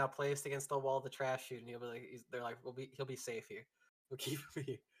 Eugene is now placed against the wall of the trash chute, and he'll be like, they're like, he'll be safe here. We'll keep him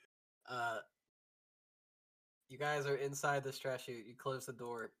here. You guys are inside this trash chute. You close the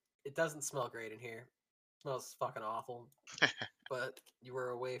door. It doesn't smell great in here. It smells fucking awful. But you were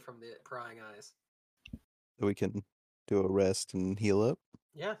away from the prying eyes. So we can do a rest and heal up.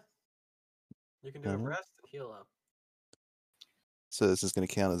 Yeah. You can do a Uh-huh. rest and heal up. So this is going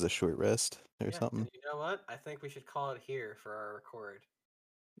to count as a short rest or Yeah, something. and you know what? I think we should call it here for our record.